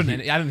he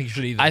shouldn't. I don't think he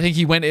should either. I think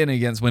he went in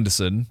against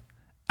Winderson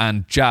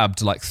and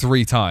jabbed like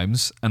 3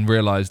 times and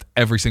realized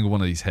every single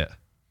one of these hit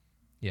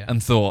yeah.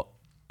 and thought,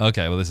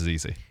 okay, well, this is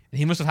easy.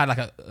 He must have had like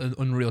an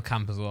unreal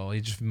camp as well. He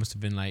just must have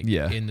been like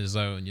in the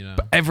zone, you know.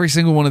 But every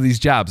single one of these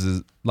jabs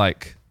is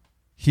like,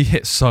 he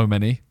hit so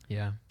many.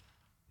 Yeah.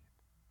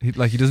 He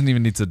doesn't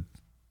even need to.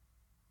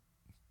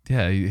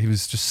 Yeah, he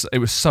was just. It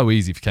was so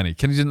easy for Kenny.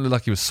 Kenny didn't look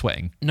like he was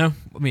sweating. No,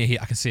 I mean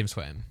I can see him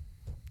sweating.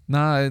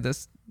 No,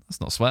 that's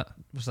not sweat.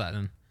 What's that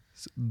then?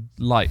 It's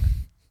light.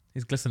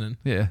 He's glistening.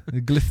 Yeah,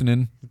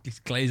 glistening. He's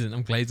glazing.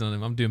 I'm glazing on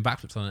him. I'm doing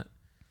backflips on it.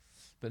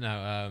 But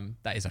no,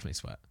 that is definitely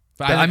sweat.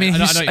 But I mean,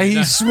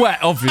 he sweat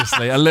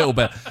obviously a little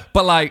bit,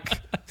 but like,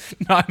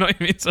 no, I know what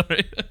you mean.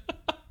 Sorry.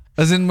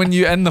 as in when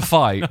you end the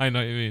fight, I know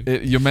what you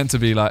mean. you're meant to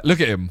be like,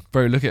 look at him,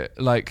 bro. Look at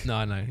like, No,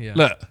 I know. Yeah.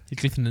 look, He's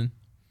glistening.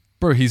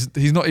 bro. He's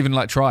not even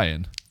like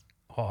trying.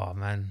 Oh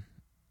man.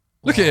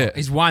 Look at it.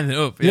 He's winding it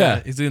up.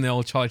 Yeah. He's doing the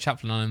old Charlie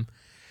Chaplin on him.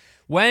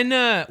 When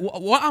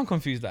what I'm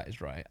confused at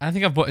is right. I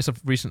think I've brought this up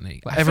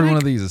recently. Like every one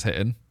of these is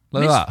hitting.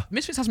 Look at that.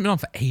 Misfits hasn't been on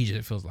for ages.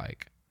 It feels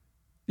like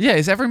Yeah,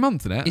 it's every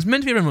month, isn't it? it's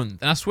meant to be every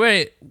month, and I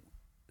swear,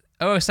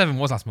 007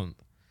 was last month,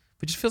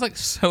 but it just feels like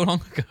so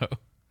long ago.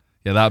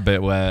 Yeah, that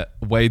bit where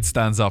Wade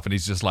stands up and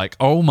he's just like,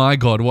 "Oh my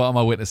god, what am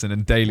I witnessing?"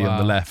 And Daly on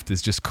the Wow. left is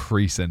just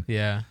creasing.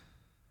 Yeah.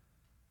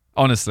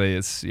 Honestly,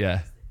 it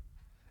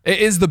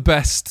is the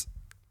best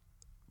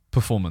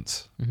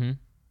performance. Mm-hmm.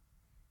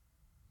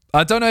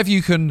 I don't know if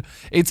you can.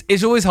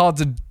 It's always hard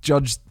to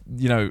judge.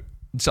 You know,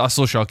 I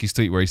saw Sharky's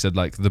tweet where he said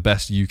like the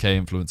best UK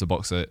influencer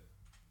boxer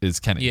is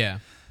Kenny. Yeah.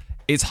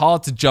 It's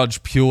hard to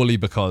judge purely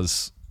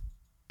because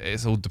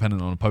it's all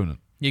dependent on opponent.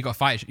 You got to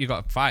fight. You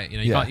got to fight. You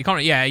know, Yeah. you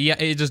can't. Yeah.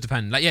 It does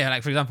depend. Like, yeah.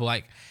 Like for example,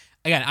 like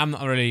again, I'm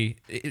not really.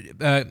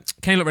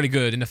 Kenny looked really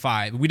good in the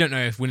fight, but we don't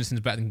know if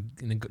Winderson's better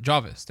than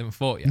Jarvis. They haven't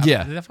fought yet.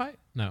 Yeah. Did they fight?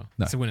 No.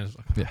 No. It's the winners.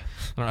 Yeah.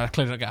 I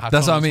clearly don't get how.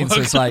 That's what I mean.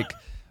 tournaments So work. it's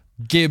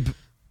like Gibb,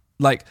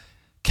 like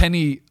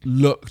Kenny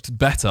looked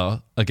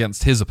better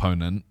against his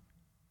opponent,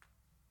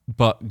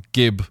 but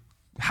Gibb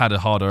had a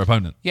harder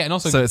opponent. Yeah, and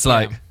also So it's yeah.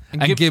 like,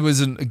 and Gibb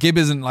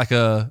isn't like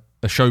a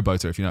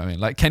showboater, if you know what I mean.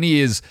 Like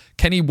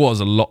Kenny was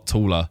a lot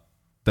taller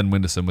than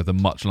Winderson with a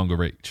much longer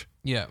reach.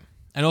 Yeah,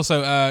 and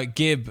also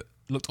Gibb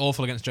looked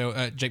awful against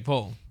Jake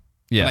Paul.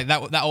 Yeah, Like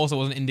that also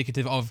wasn't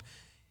indicative of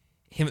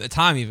him at the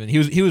time. Even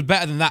he was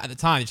better than that at the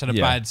time. He just had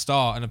a bad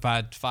start and a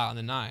bad fight on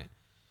the night.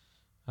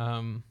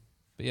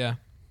 But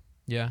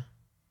yeah,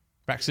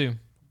 back soon.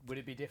 Would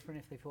it be different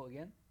if they fought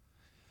again?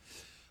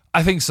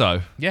 I think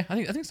so. Yeah,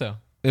 I think so.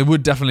 It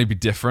would definitely be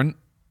different.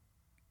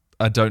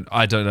 I don't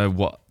know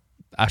what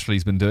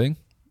Ashley's been doing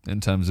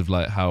in terms of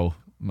like how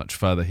much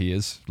further he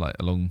is like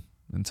along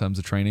in terms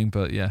of training,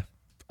 but yeah.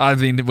 I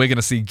mean, we're going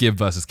to see Gibb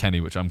versus Kenny,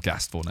 which I'm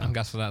gassed for now. I'm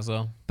gassed for that as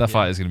well. That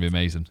fight is going to be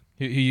amazing.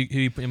 Who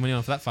you putting money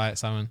on for that fight,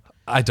 Simon?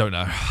 I don't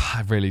know.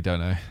 I really don't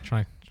know.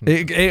 Trying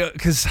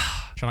Because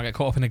to get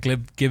caught up in a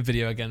Gibb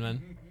video again, man.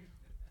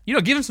 You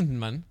know, give him something,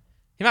 man.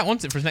 He might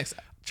want it for his next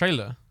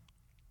trailer.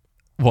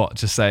 what?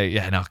 Just say,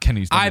 yeah, now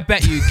Kenny's done I it.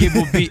 bet you Gibb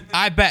will beat.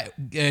 I bet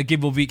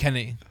Gibb will beat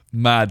Kenny.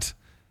 Mad.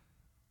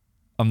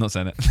 I'm not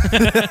saying it.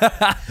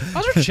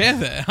 How's your chair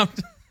there?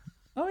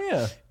 Oh,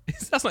 yeah.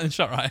 That's not in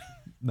shot, right?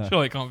 No.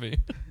 Surely it can't be.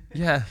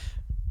 Yeah.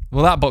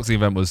 Well, that boxing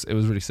event was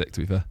really sick,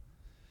 to be fair.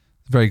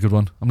 Very good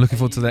one. I'm looking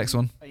forward to the next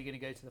one. Are you going to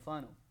go to the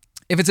final?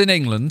 If it's in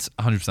England,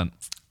 100%.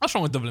 What's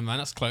wrong with Dublin, man?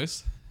 That's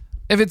close.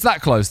 If it's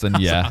that close, then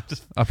yeah. I'm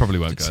just- I probably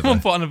won't go Someone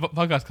there. put on the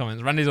podcast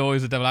comments, Randy's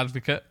always a devil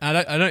advocate. And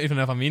I don't even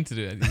know if I mean to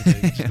do it.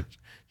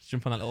 Just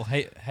jump on that little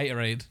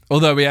haterade.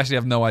 Although we actually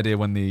have no idea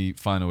when the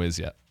final is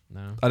yet.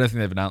 No. I don't think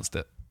they've announced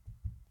it.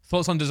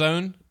 Thoughts on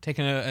DAZN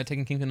taking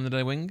KINGPYN under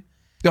their wing?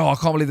 Oh, I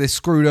can't believe they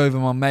screwed over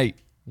my mate,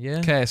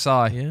 Yeah.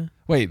 KSI. Yeah.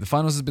 Wait, the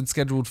finals has been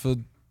scheduled for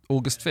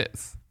August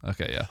 5th.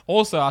 Okay, yeah.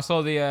 Also, I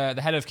saw the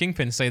head of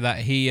KINGPYN say that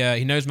he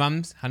knows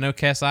Mams. I know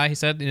KSI, he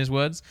said in his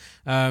words.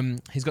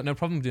 He's got no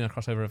problem doing a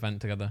crossover event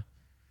together.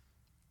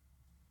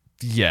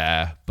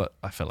 Yeah, but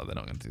I feel like they're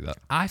not going to do that.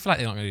 I feel like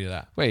they're not going to do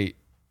that. Wait,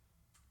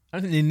 I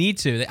don't think they need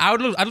to. I'd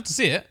love to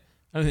see it.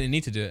 I don't think they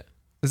need to do it.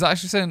 is that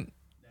actually saying?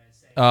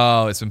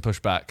 Oh, it's been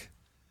pushed back.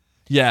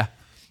 Yeah,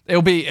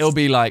 it'll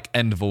be like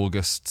end of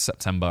August,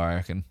 September, I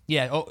reckon.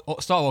 Yeah,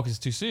 start August is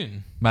too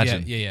soon.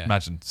 Imagine, Yeah.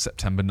 Imagine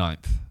September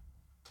 9th,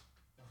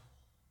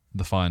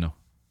 the final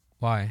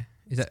Why?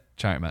 Is that?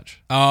 charity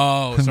match.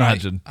 Oh, sorry.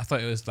 Imagine. I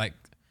thought it was like.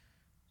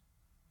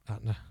 I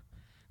don't know.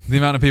 The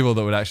amount of people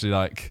that would actually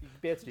like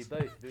You'd be able to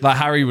do both.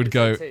 Harry would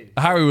go. Too.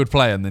 Harry would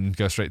play and then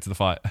go straight to the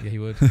fight. Yeah, he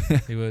would.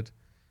 He would.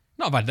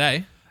 Not a bad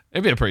day.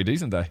 It'd be a pretty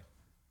decent day.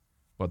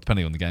 Well,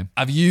 depending on the game.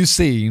 Have you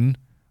seen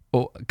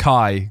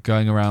Kai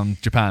going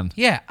around Japan?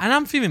 Yeah, and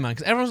I'm fuming, man,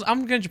 because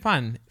I'm going to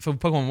Japan for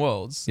Pokemon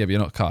Worlds. Yeah, but you're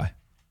not Kai.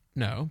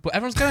 No, but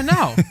everyone's going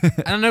now.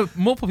 And I know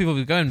multiple people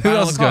are going. Who buying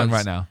all else the is going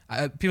cards. right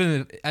now?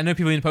 I know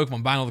people in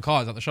Pokemon buying all the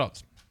cards at the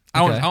shops.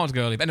 I want to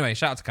go early. But anyway,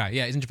 shout out to Kai.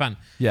 Yeah, he's in Japan.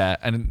 Yeah,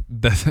 and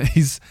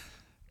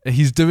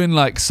he's doing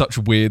like such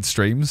weird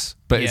streams,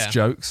 but it's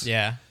jokes.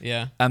 Yeah,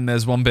 yeah. And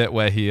there's one bit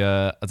where he,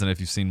 I don't know if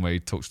you've seen where he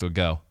talks to a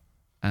girl,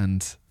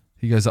 and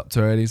he goes up to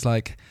her and he's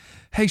like,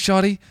 "Hey,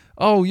 shawty,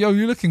 oh, yo,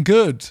 you're looking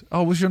good.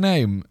 Oh, what's your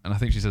name?" And I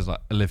think she says like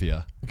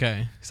Olivia.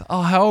 Okay. He's like,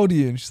 "Oh, how old are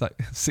you?" And she's like,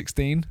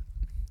 16.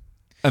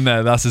 And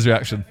that's his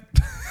reaction.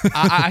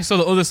 I saw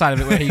the other side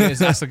of it where he goes,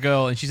 "That's a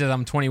girl," and she says,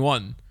 "I'm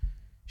 21."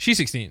 She's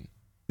 16.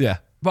 Yeah.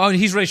 But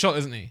he's really short,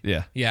 isn't he?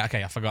 Yeah. Yeah.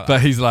 Okay, I forgot that.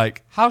 But he's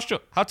like, How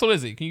short? How tall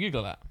is he? Can you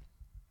Google that?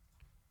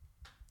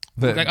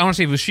 the- Like,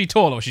 honestly, was she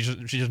tall or was she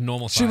just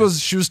normal size?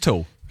 she was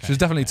tall. She was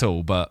definitely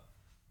tall, but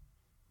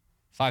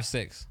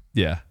 5'6".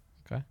 yeah.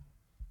 Okay.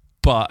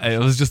 But it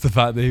was just the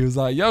fact that he was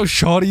like, "Yo,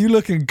 shawty, you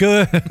looking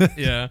good."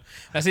 Yeah.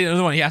 That's the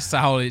other one. He asks her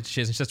how old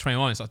she is, and she says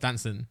 21. It's like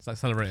dancing. It's like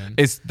celebrating.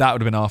 That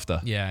would have been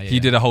after. Yeah, He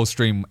did a whole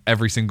stream.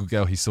 Every single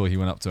girl he saw, he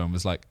went up to and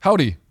was like, "How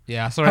old are you?"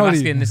 Yeah, I saw How him old are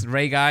you? asking this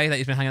Ray guy that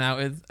he's been hanging out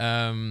with,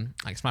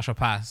 like Smash or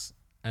Pass,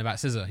 and about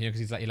Scissor, because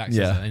he's like he likes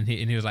Yeah. Scissor, and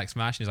he was like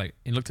Smash, and he's like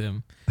he looked at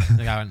him, and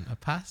the guy went, "A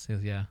pass?" He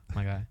goes, "Yeah,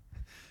 my guy."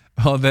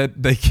 Oh,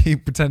 they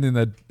keep pretending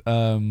they're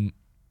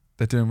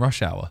doing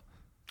Rush Hour.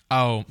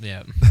 Oh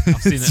yeah,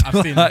 I've seen it.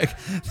 I've seen Like,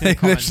 they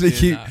literally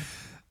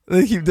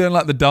keep doing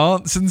like the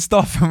dance and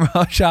stuff from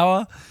Rush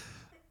Hour.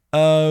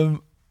 And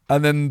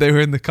then they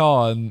were in the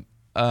car and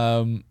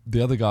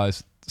the other guy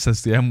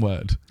says the M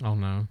word. Oh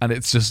no. And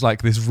it's just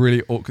like this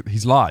really awkward.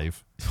 He's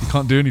live. He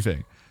can't do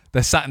anything.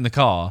 They're sat in the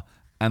car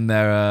and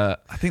they're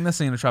I think they're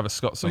singing a Travis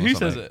Scott song. Who or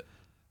something. says it?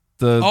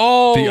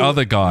 The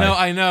other guy. No,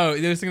 I know.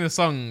 They were singing the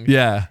song.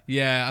 Yeah.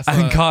 Yeah. I saw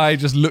And that. Kai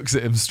just looks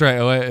at him straight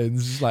away and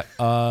is just like,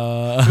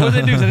 What did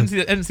they do? 'Cause I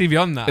didn't see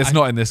beyond that. It's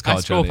not in this I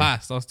card, scrolled Johnny.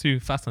 past. I was too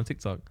fast on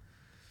TikTok.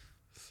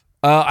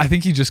 I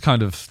think he just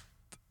kind of,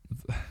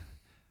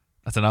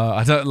 I don't know.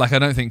 I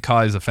don't think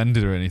Kai's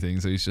offended or anything.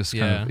 So he's just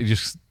he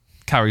just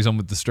carries on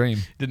with the stream.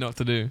 Didn't know what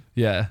to do.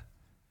 Yeah.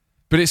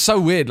 But it's so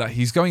weird. Like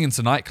he's going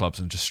into nightclubs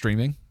and just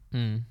streaming.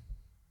 I'm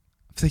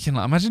thinking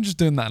like, imagine just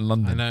doing that in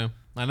London.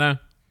 I know.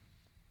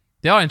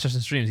 They are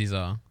interesting streams, these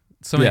are.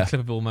 So many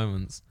clippable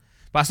moments.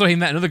 But I saw he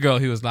met another girl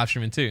who was live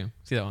streaming too.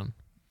 See that one?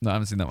 No, I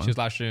haven't seen that one. She was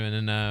live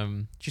streaming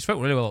and she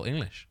spoke really well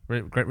English.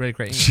 Really great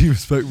English. She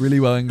spoke really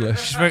well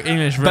English. She spoke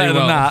English really Better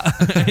well.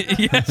 than that.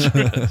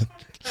 Yeah, true.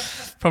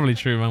 Probably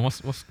true, man.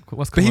 What's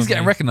But he's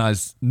getting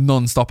recognised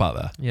non-stop out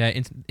there. Yeah,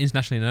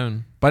 internationally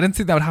known. But I didn't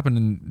think that would happen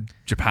in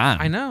Japan.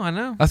 I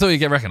know. I thought he'd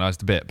get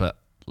recognised a bit, but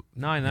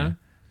No, I know. Yeah.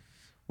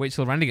 Wait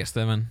till Randy gets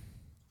there, man.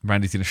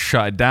 Randy's going to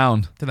shut it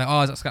down. They're like,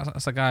 oh,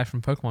 that's a guy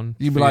from Pokemon.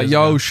 You'd be 3 like, years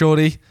 "Yo, ago."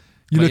 shorty,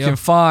 you Like, looking yo.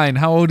 fine.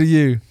 How old are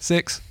you?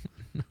 6?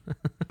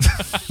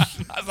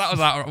 that was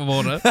out of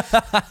order.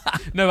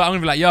 No, but I'm gonna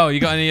be like, yo, you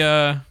got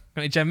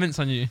any gem mints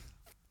on you?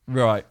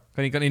 Right.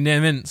 Got any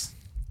near mints?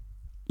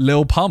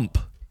 Lil Pump.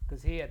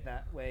 Because he had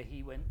that where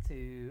he went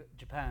to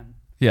Japan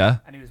Yeah.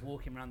 and he was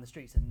walking around the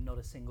streets and not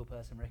a single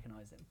person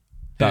recognised him.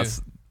 That's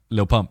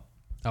Lil Pump.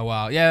 Oh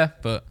wow, yeah,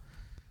 but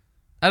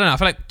I don't know. I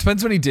feel like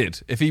Depends when he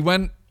did. If he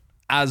went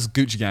as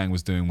Gucci Gang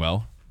was doing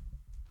well,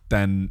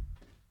 then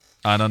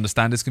I'd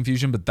understand his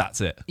confusion, but that's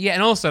it. yeah,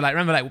 and also like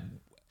remember like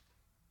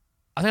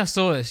I think I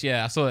saw this.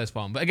 Yeah, I saw this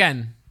one, but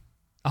again,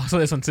 I saw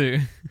this one too.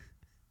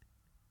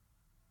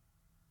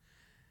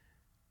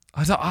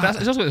 It's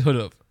just with his hood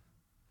up.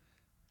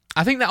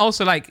 I think that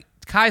also like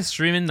Kai's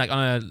streaming like on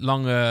a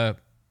longer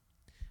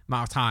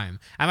amount of time.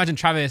 I imagine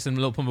Travis and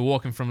Lil Pump are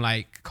walking from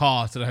like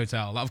car to the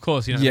hotel. Like, of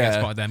course, you know, get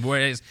spotted then. But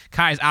whereas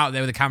Kai's out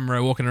there with a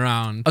camera walking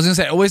around. I was going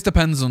to say, it always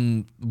depends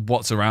on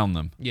what's around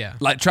them. Yeah.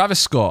 Like Travis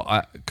Scott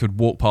I could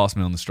walk past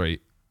me on the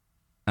street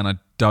and I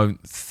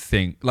don't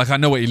think, like I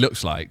know what he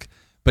looks like,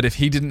 but if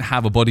he didn't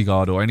have a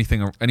bodyguard or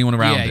anyone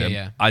around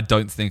him, I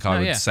don't think I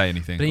would say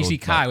anything. But then you see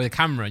Kai with a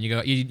camera and you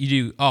go,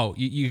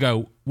 you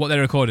go, what they're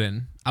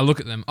recording. I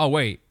look at them. Oh,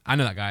 wait, I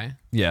know that guy.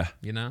 Yeah.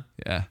 You know?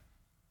 Yeah.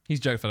 He's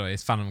jokes, by the way.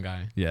 He's a Phantom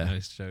guy. Yeah. You know,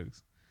 he's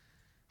jokes.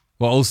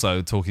 Well,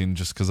 also talking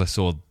just because I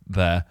saw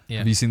there,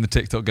 have you seen the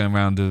TikTok going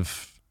around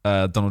of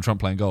Donald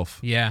Trump playing golf?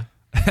 Yeah.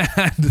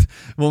 And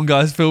one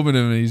guy's filming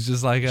him and he's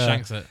just like,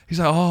 Shanks it. He's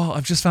like, "Oh,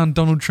 I've just found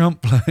Donald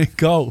Trump playing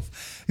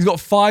golf." He's got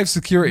 5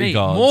 security Mate,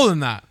 guards. more than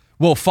that.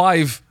 Well,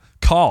 5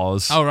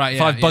 cars. Oh, right,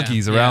 5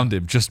 buggies around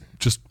him, just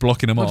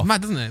blocking him Looks off. mad,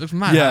 doesn't it? Looks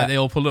mad. Yeah. Like they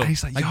all pull up. And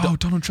he's like, Like, "Yo,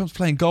 Donald Trump's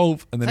playing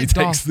golf," and then he It's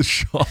like takes the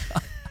shot.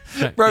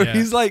 Darth- Bro, Yeah.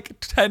 he's like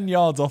 10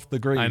 yards off the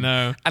green. I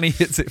know. And he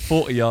hits it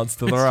 40 yards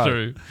to the It's right.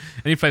 true.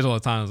 And he plays all the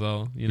time as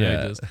well. You know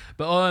Yeah. he does.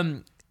 But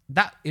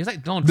that it was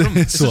like Donald Trump.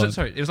 This one.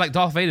 Sorry, it was like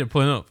Darth Vader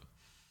pulling up.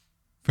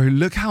 Bro,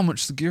 look how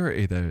much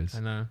security there is. I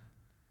know.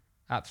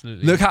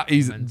 Absolutely. Look how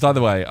easy. mental. By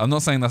the way, I'm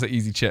not saying that's an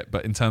easy chip,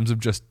 but in terms of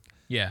just,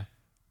 Yeah.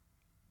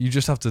 you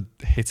just have to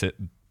hit it.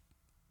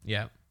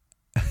 Yeah.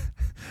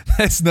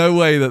 There's no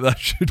way that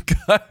should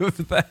go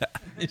over there.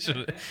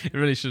 It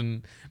really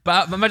shouldn't.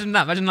 But imagine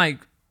that. Imagine like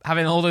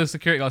having all those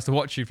security guards to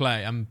watch you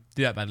play and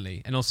do that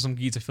badly, and also some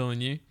geezer filming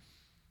you.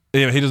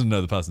 Yeah, but he doesn't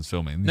know the person's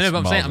filming. No, He's but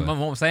I'm miles saying, away.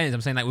 what I'm saying is,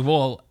 I'm saying like we've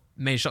all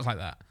made shots like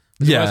that.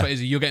 But the Yeah. worst part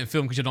is you're getting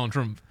filmed because you're Donald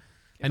Trump.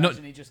 And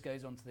Imagine he just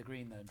goes onto the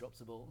green though and drops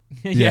the ball.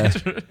 yeah,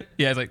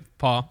 yeah, it's like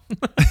par.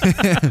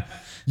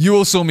 You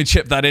all saw me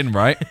chip that in,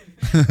 right?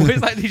 Well,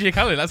 it's like DJ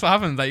Khaled. That's what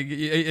happens. Like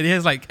he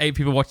has like 8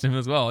 people watching him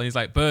as well. And he's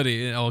like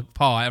birdie or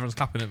par. Everyone's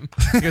clapping him.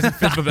 He goes and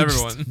fist bumps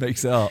everyone.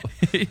 Makes it up.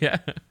 Yeah.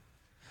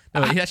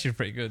 No, he's actually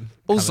pretty good.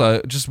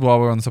 Also, just while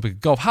we're on the topic of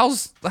golf,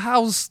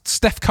 how's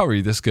Steph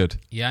Curry this good?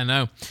 Yeah, I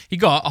know. He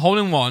got a hole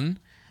in one.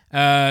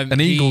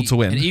 Eagle to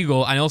win. An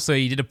eagle, and also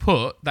he did a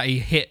putt that he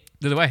hit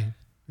the other way.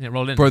 And it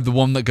rolled in. Bro, the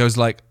one that goes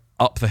like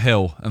up the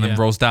hill and then Yeah.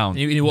 rolls down.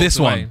 He walks This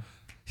away. one,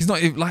 he's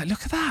not even like.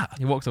 Look at that.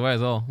 He walks away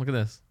as well. Look at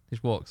this. He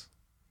just walks.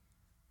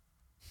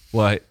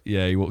 Well,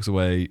 yeah, he walks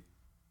away.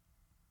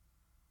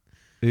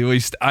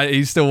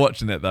 He's still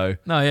watching it though.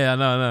 No, yeah,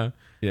 no.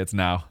 Yeah, it's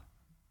now.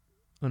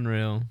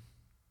 Unreal.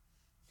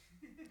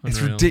 It's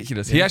Unreal.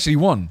 ridiculous. Yeah. He actually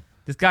won.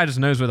 This guy just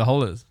knows where the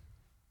hole is.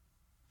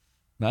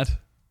 Mad.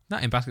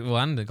 Not in basketball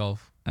and in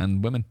golf.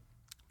 And women.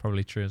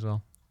 Probably true as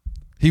well.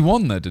 He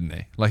won though, didn't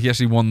he? Like he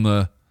actually won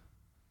the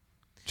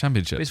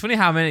championship. But it's funny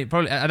how many.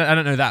 Probably I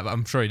don't know that, but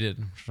I'm sure he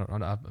did.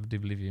 I do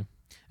believe you.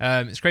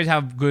 It's crazy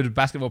how good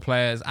basketball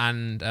players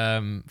and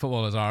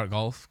footballers are at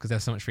golf because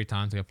there's so much free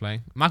time to go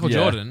play. Michael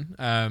Yeah.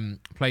 Jordan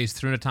plays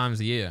 300 times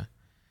a year.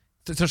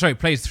 Sorry,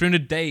 plays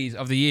 300 days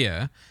of the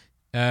year,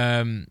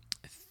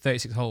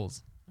 36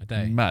 holes a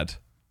day. Mad.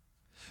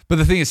 But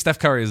the thing is, Steph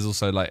Curry is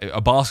also like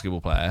a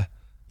basketball player.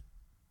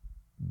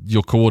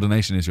 Your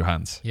coordination is your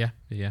hands. Yeah.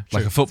 Like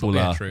True. a footballer.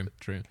 Yeah, true.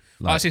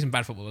 Well, I Like, see some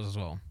bad footballers as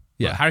well.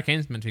 Yeah. But Harry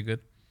Kane's meant to be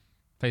good.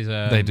 Plays.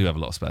 they do have a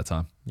lot of spare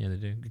time. Yeah, they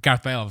do.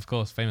 Gareth Bale, of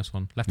course, famous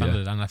one,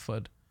 left-handed and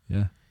left-footed.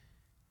 Yeah.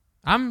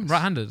 I'm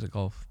right-handed at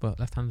golf, but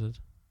left-handed.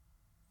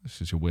 It's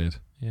just you're weird.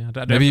 Yeah, I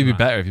don't Maybe you'd be right.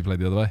 better if you played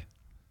the other way.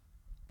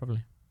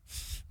 Probably.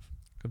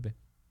 Could be.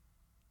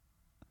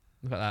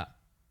 Look at that.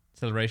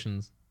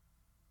 Celebrations.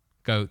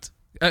 Goat.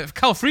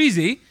 Carl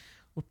Freezy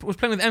was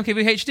playing with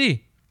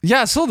MKBHD.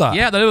 Yeah, I saw that.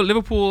 Yeah, the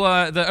Liverpool,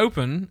 the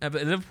Open at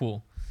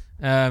Liverpool.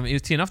 He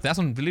was teeing off there. That's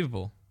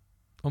unbelievable.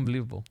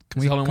 Unbelievable.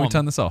 Can we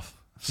turn this off?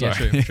 Yeah,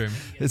 Sorry. true.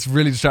 It's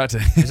really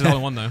distracting. This is a hole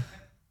in one though.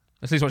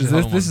 Let's watch this hole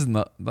in one. This is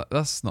not.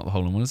 That's not the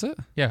hole in one, is it?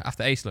 Yeah,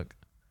 after ace, look.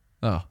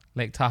 Oh,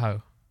 Lake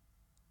Tahoe.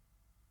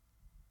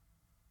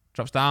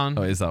 Drops down.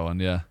 oh, it is that one?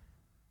 Yeah.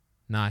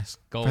 Nice.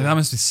 Goal. But that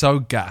must be so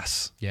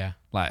gas. Yeah.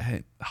 Like,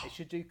 hey, They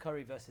should do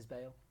Curry versus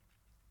Bale.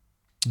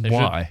 They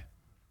why?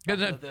 Good,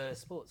 For the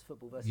sports,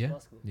 football versus Yeah.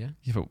 basketball. Yeah.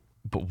 Yeah,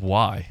 but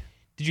why?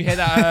 Did you hear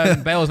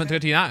that Bale was meant to go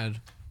to United?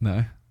 No.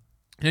 You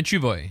know, True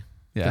Boy,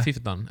 Yeah. the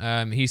FIFA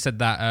Don. He said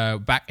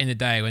that back in the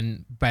day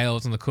when Bale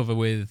was on the cover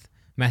with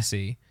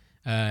Messi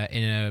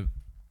in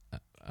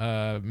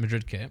a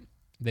Madrid kit,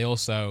 they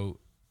also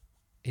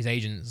his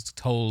agents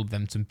told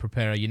them to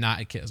prepare a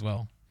United kit as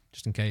well,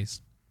 just in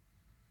case.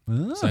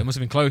 Ah. So it must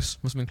have been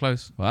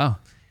close. Wow.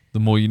 The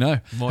more you know.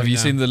 The more Have you you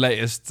know. seen the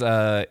latest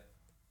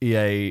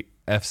EA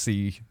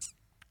FC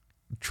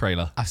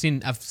trailer? I've seen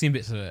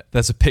bits of it.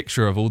 There's a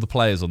picture of all the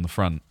players on the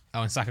front.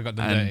 Oh, and Saka got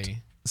done And dirty.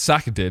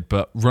 Saka did,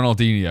 but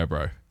Ronaldinho,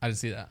 bro. I didn't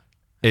see that.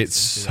 It's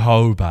see that.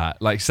 so bad.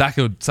 Like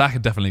Saka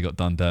definitely got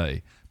done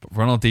dirty, but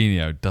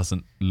Ronaldinho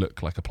doesn't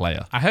look like a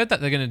player. I heard that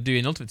they're going to do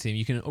an Ultimate Team.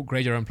 You can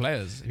upgrade your own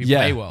players if you Yeah,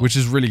 play well. which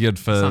is really good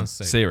for Sounds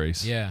sick.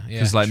 series. Yeah.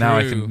 Because like now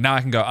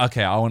I can go,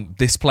 okay, I want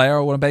this player,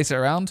 I want to base it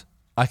around.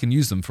 I can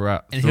use them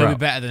throughout. and he'll be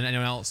better than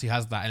anyone else who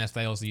has that unless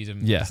they also use him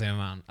Yeah. the same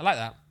amount. I like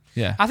that.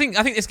 Yeah. I think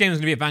this game is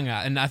going to be a banger,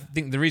 and I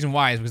think the reason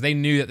why is because they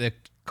knew that the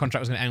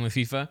contract was going to end with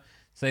FIFA,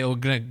 so they were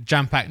going to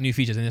jam pack new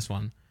features in this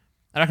one.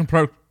 I reckon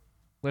where's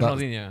That-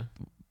 Ronaldinho?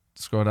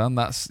 Scroll down.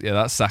 That's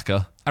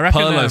Saka. I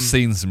reckon Perlo's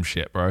seen some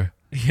shit, bro.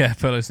 Yeah,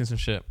 Perlo's seen some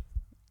shit.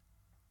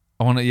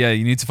 I want to. Yeah,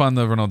 you need to find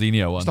the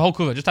Ronaldinho one. Just the whole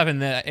cover. Just type in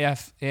the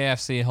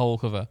AFC whole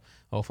cover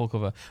or full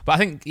cover. But I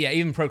think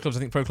even pro clubs. I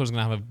think pro clubs are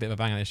going to have a bit of a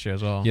banger this year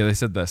as well. Yeah, they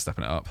said they're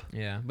stepping it up.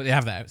 Yeah, but they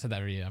have said that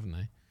every year, haven't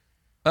they?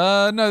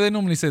 No, they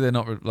normally say they're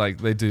not like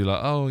they do. Like,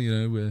 oh,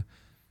 we're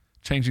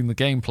changing the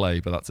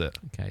gameplay, but that's it.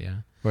 Okay, yeah.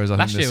 Whereas I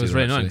Last think year this was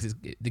really annoying actually-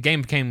 because the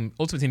game became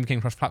Ultimate Team became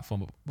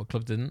cross-platform, but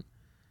clubs didn't.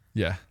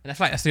 Yeah. And I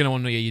feel like that's the only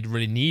one where you'd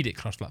really need it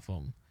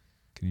cross-platform.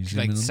 Can you It's zoom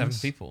like in on 7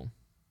 this? people.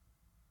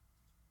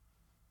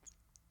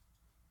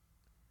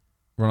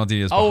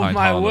 Ronaldinho's Oh behind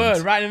my Haaland.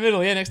 word! Right in the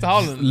middle, yeah, next to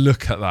Haaland.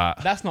 Look at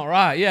that. That's not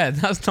right. Yeah,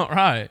 that's not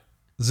right.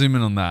 Zoom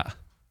in on that.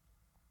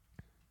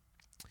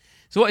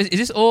 So what is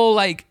this all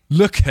like?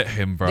 Look at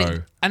him, bro.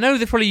 I know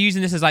they're probably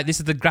using this as like this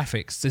is the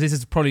graphics. So this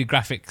is probably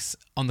graphics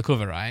on the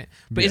cover, right?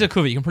 But it's Yeah. a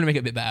cover. You can probably make it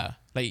a bit better.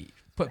 Like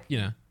put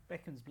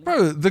Beckham's blue.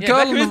 Bro, the yeah,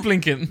 girl Beckham on is the,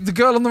 blinking. the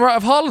girl on the right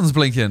of Haaland's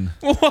blinking.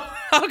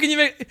 How can you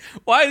make?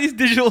 Why are these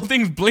digital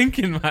things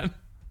blinking, man?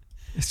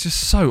 It's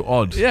just so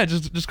odd. Yeah,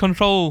 just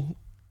control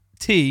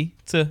T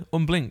to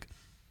unblink.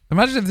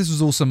 Imagine if this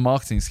was all some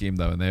marketing scheme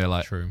though, and they were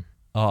like, True.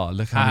 "Oh,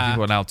 look how many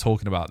people are now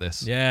talking about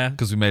this." Yeah.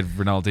 Because we made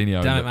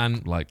Ronaldinho. Damn it, look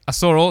man. Like, I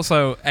saw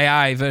also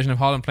AI version of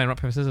Haaland playing rock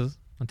paper scissors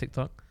on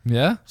TikTok.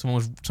 yeah. Someone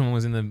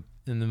was in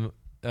the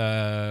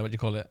what do you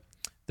call it?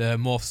 The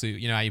morph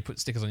suit. You know how you put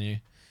stickers on you.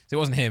 So it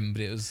wasn't him,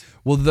 but it was.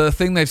 Well, the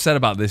thing they've said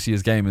about this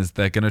year's game is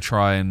they're going to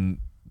try and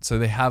So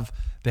they have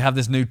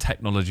this new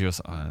technology, or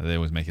they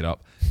always make it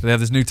up. But they have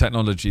this new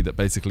technology that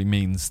basically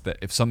means that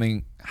if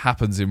something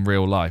happens in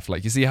real life,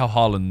 like you see how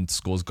Haaland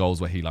scores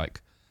goals where he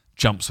like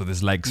jumps with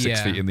his leg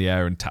 6 feet in the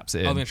air and taps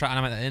it in. I'm gonna try to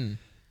animate that in.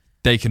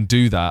 They can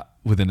do that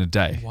within a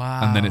day.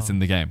 Wow. And then it's in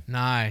the game.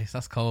 Nice,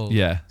 that's cool.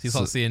 Yeah. So you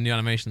start seeing new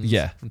animations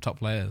from top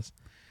players.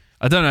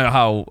 I don't know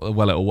how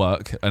well it'll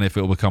work and if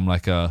it'll become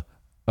like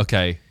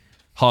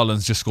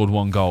Haaland's just scored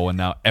 1 goal and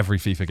now every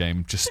FIFA game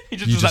you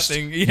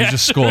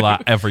just score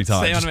that every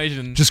time. Same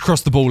animation. Just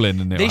cross the ball in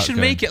and they should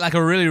make it like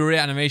a really rare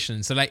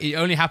animation. So like it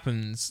only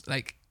happens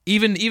like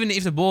even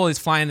if the ball is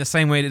flying the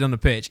same way it did on the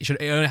pitch,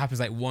 it only happens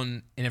like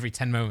 1 in every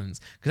 10 moments.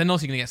 Because then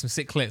also you're gonna get some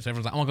sick clips.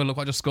 Everyone's like, oh my god, look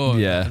what I just scored.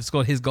 Yeah. I just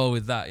scored his goal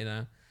with that,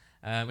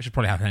 which would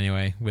probably happen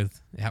anyway with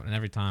it happening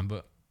every time.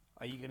 But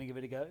Are you going to give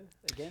it a go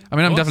again? I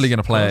mean, I'm Of course, definitely going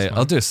to play it. of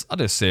I'll course,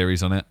 do a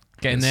series on it.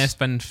 get in there,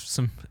 spend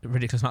some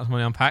ridiculous amounts of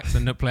money on packs,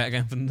 and not play it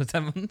again for the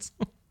 10 months.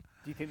 Do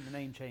you think the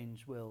name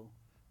change will?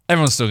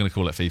 Everyone's still going to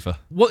call it FIFA.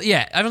 Well,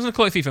 yeah, everyone's gonna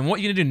call it FIFA. And what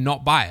are you gonna do?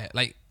 Not buy it?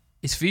 Like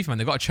it's FIFA, man.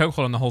 They've got a chokehold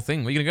on the whole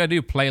thing. What are you gonna go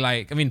do? Play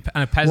like? I mean,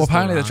 and a PES. Well,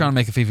 apparently they're trying to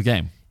make a FIFA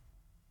game.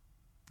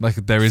 Like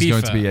there is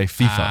going to be a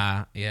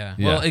FIFA. Yeah.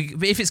 Yeah. Well,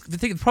 but if it's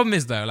the problem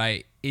is though,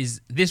 like,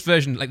 is this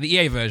version like the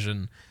EA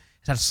version?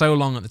 It's had so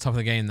long at the top of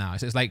the game now,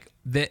 so it's like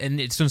and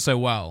it's done so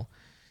well.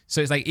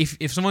 So it's like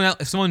if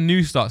someone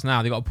new starts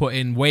now, they got to put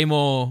in way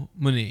more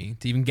money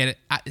to even get it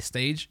at this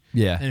stage.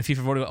 Yeah. And FIFA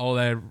have already got all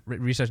their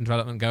research and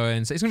development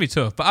going, so it's gonna be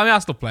tough. But I mean,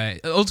 I'll still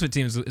play it. Ultimate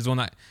Team is one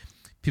that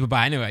people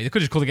buy anyway. They could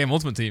just call the game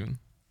Ultimate Team.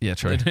 Yeah,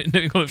 true. They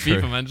don't call it True.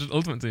 FIFA, man. Just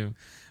Ultimate Team.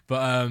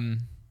 But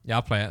yeah,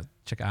 I'll play it.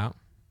 Check it out.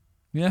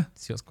 Yeah.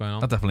 See what's going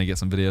on. I'll definitely get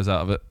some videos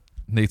out of it.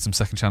 Need some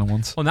second channel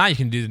ones. Well, now you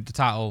can do the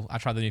title. I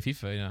tried the new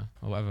FIFA,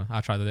 or whatever.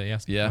 I tried it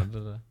yesterday. Yeah.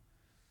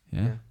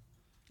 Yeah.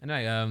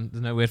 Anyway,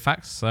 there's no weird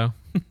facts, so.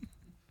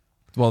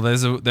 Well,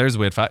 there's a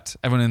weird fact.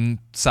 Everyone in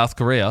South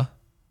Korea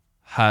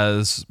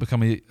has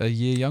become a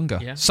year younger.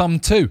 Yeah. Some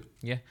too,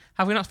 Yeah.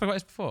 Have we not spoken about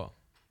this before?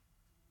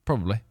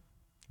 probably.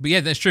 But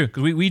yeah, that's true.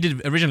 Because we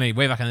did originally,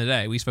 way back in the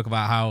day, we spoke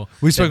about how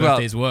We spoke their about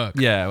birthdays work.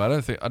 Yeah, well,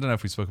 I don't know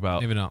if we spoke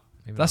about. Maybe not.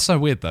 Maybe That's so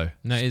weird though.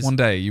 No, it is. One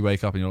day you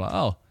wake up and you're like,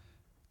 oh,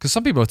 because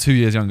some people are 2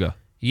 years younger.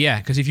 Yeah,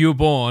 because if you were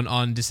born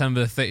on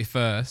December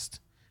 31st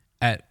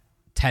at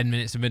 10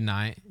 minutes to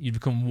midnight, you'd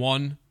become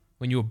 1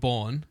 when you were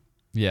born,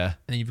 Yeah. and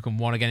then you become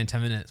 1 again in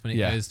 10 minutes when it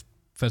Yeah. goes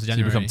 1st of So you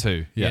January. become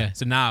 2. Yeah.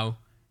 So now,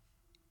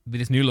 with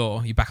this new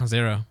law, you're back on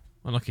 0.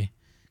 Unlucky.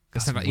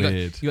 That's Sent back-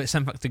 weird. You got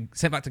sent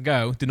back to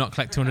go. Do not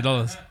collect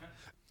 $200.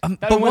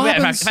 But what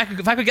happens,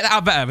 if I could get that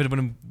out better, it would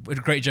have been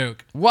a great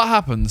joke. what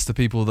happens to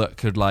people that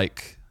could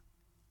like,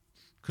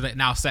 Because like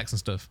now sex and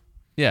stuff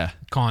yeah,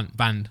 can't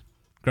banned.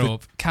 Grow the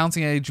up.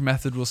 counting age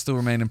method will still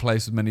remain in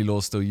place with many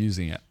laws still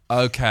using it.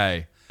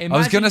 Okay. I was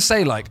Imagine- going to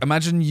say, like,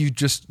 imagine you've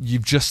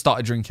just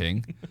started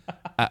drinking.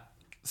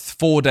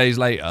 4 days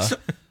later,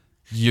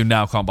 you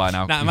now can't buy an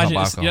alcohol. Now you can't imagine buy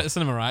you're alcohol. at the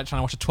cinema, right, trying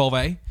to watch a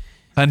 12A.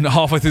 And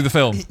halfway through the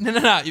film,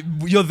 No.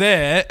 You're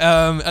there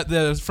at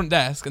the front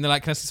desk, and they're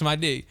like, "Can I see some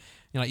ID?"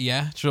 You're like,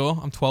 "Yeah, sure.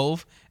 I'm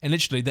 12." And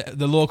literally,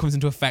 the law comes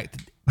into effect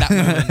that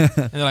moment,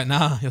 and they're like,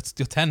 "Nah, you're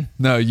 10."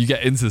 no, you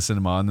get into the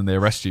cinema and then they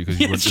arrest you because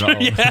you weren't True,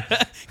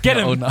 yeah. Get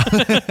him.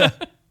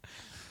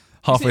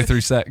 Halfway through Have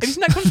you sex.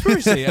 seen that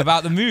conspiracy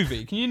about the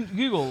movie? Can you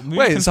Google movie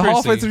Wait, so conspiracy?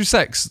 halfway through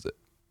sex,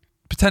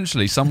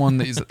 potentially someone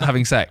that is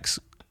having sex,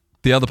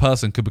 the other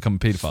person could become a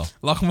paedophile.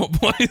 Lock them up,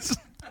 boys.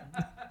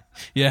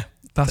 Yeah,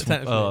 That's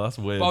technically. that's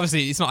weird. But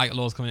obviously, it's not like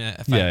laws coming into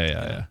effect.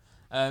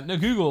 Yeah. No,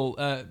 Google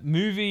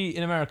movie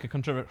in America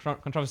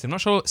controversy. I'm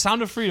not sure.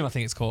 Sound of Freedom, I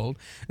think it's called.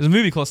 There's a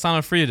movie called Sound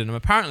of Freedom, and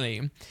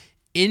apparently,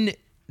 in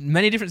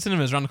many different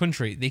cinemas around the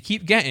country, they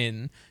keep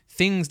getting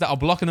things that are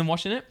blocking them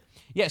watching it.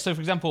 Yeah. So, for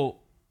example,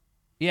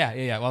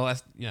 yeah. Well,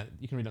 that's,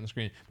 you can read it on the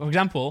screen. But for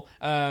example,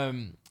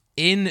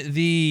 in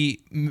the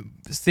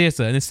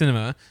theater, in the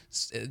cinema,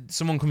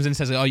 someone comes in and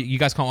says, "Oh, you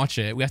guys can't watch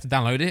it. We have to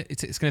download it.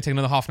 It's going to take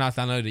another half an hour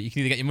to download it. You can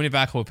either get your money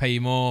back or we'll pay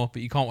you more,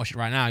 but you can't watch it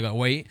right now. You got to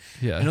wait."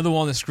 Yeah. Another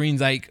one, the screen's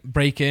like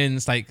breaking.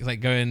 It's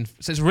like going.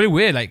 So it's really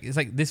weird. Like it's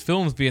like this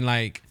film's being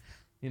like,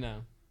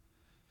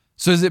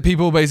 So is it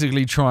people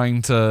basically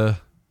trying to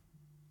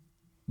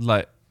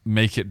like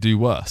make it do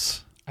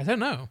worse? I don't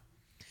know.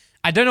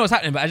 I don't know what's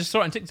happening, but I just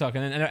saw it on TikTok,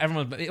 and then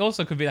everyone. But it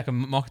also could be like a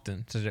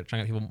marketing to try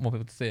and get more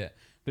people to see it.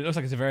 But it looks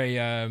like it's a very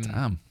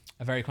Damn.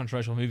 a very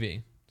controversial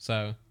movie.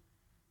 So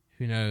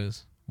who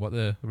knows what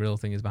the real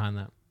thing is behind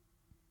that?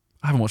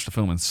 I haven't watched a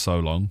film in so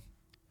long.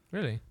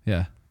 Really?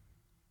 Yeah.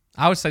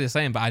 I would say the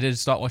same, but I did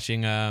start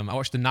watching. I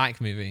watched the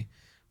Nike movie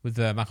with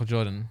Michael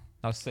Jordan.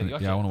 That was sick. You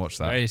watched Yeah, I it? want to watch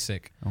that. Very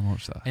sick. I want to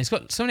watch that. And it's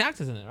got so many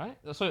actors in it, right?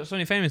 So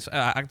many famous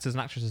actors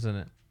and actresses in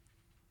it.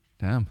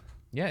 Damn.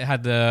 Yeah, it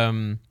had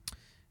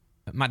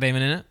Matt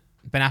Damon in it,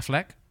 Ben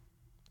Affleck,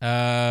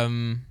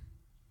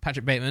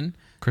 Patrick Bateman.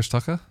 Chris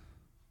Tucker?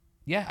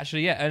 Yeah,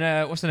 actually, yeah.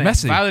 And what's the name?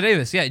 Messi. Viola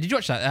Davis. Yeah, did you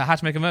watch that? How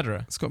to Make a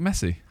Murderer. It's got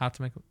Messi. How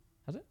to Make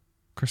a...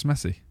 Chris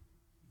Messi.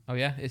 Oh,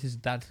 yeah, it's his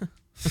dad.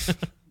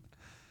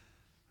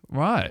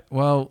 Right.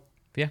 Well,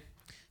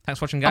 Thanks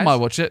for watching, guys. I might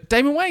watch it.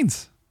 Damon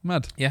Wayans.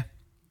 Mad. Yeah.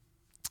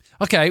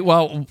 Okay,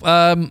 well,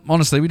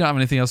 honestly, we don't have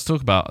anything else to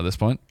talk about at this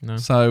point. No.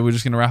 So we're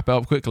just going to wrap it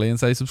up quickly and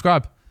say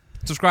subscribe.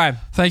 Subscribe.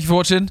 Thank you for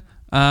watching,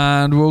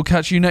 and we'll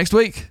catch you next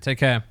week. Take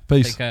care.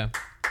 Peace. Take care.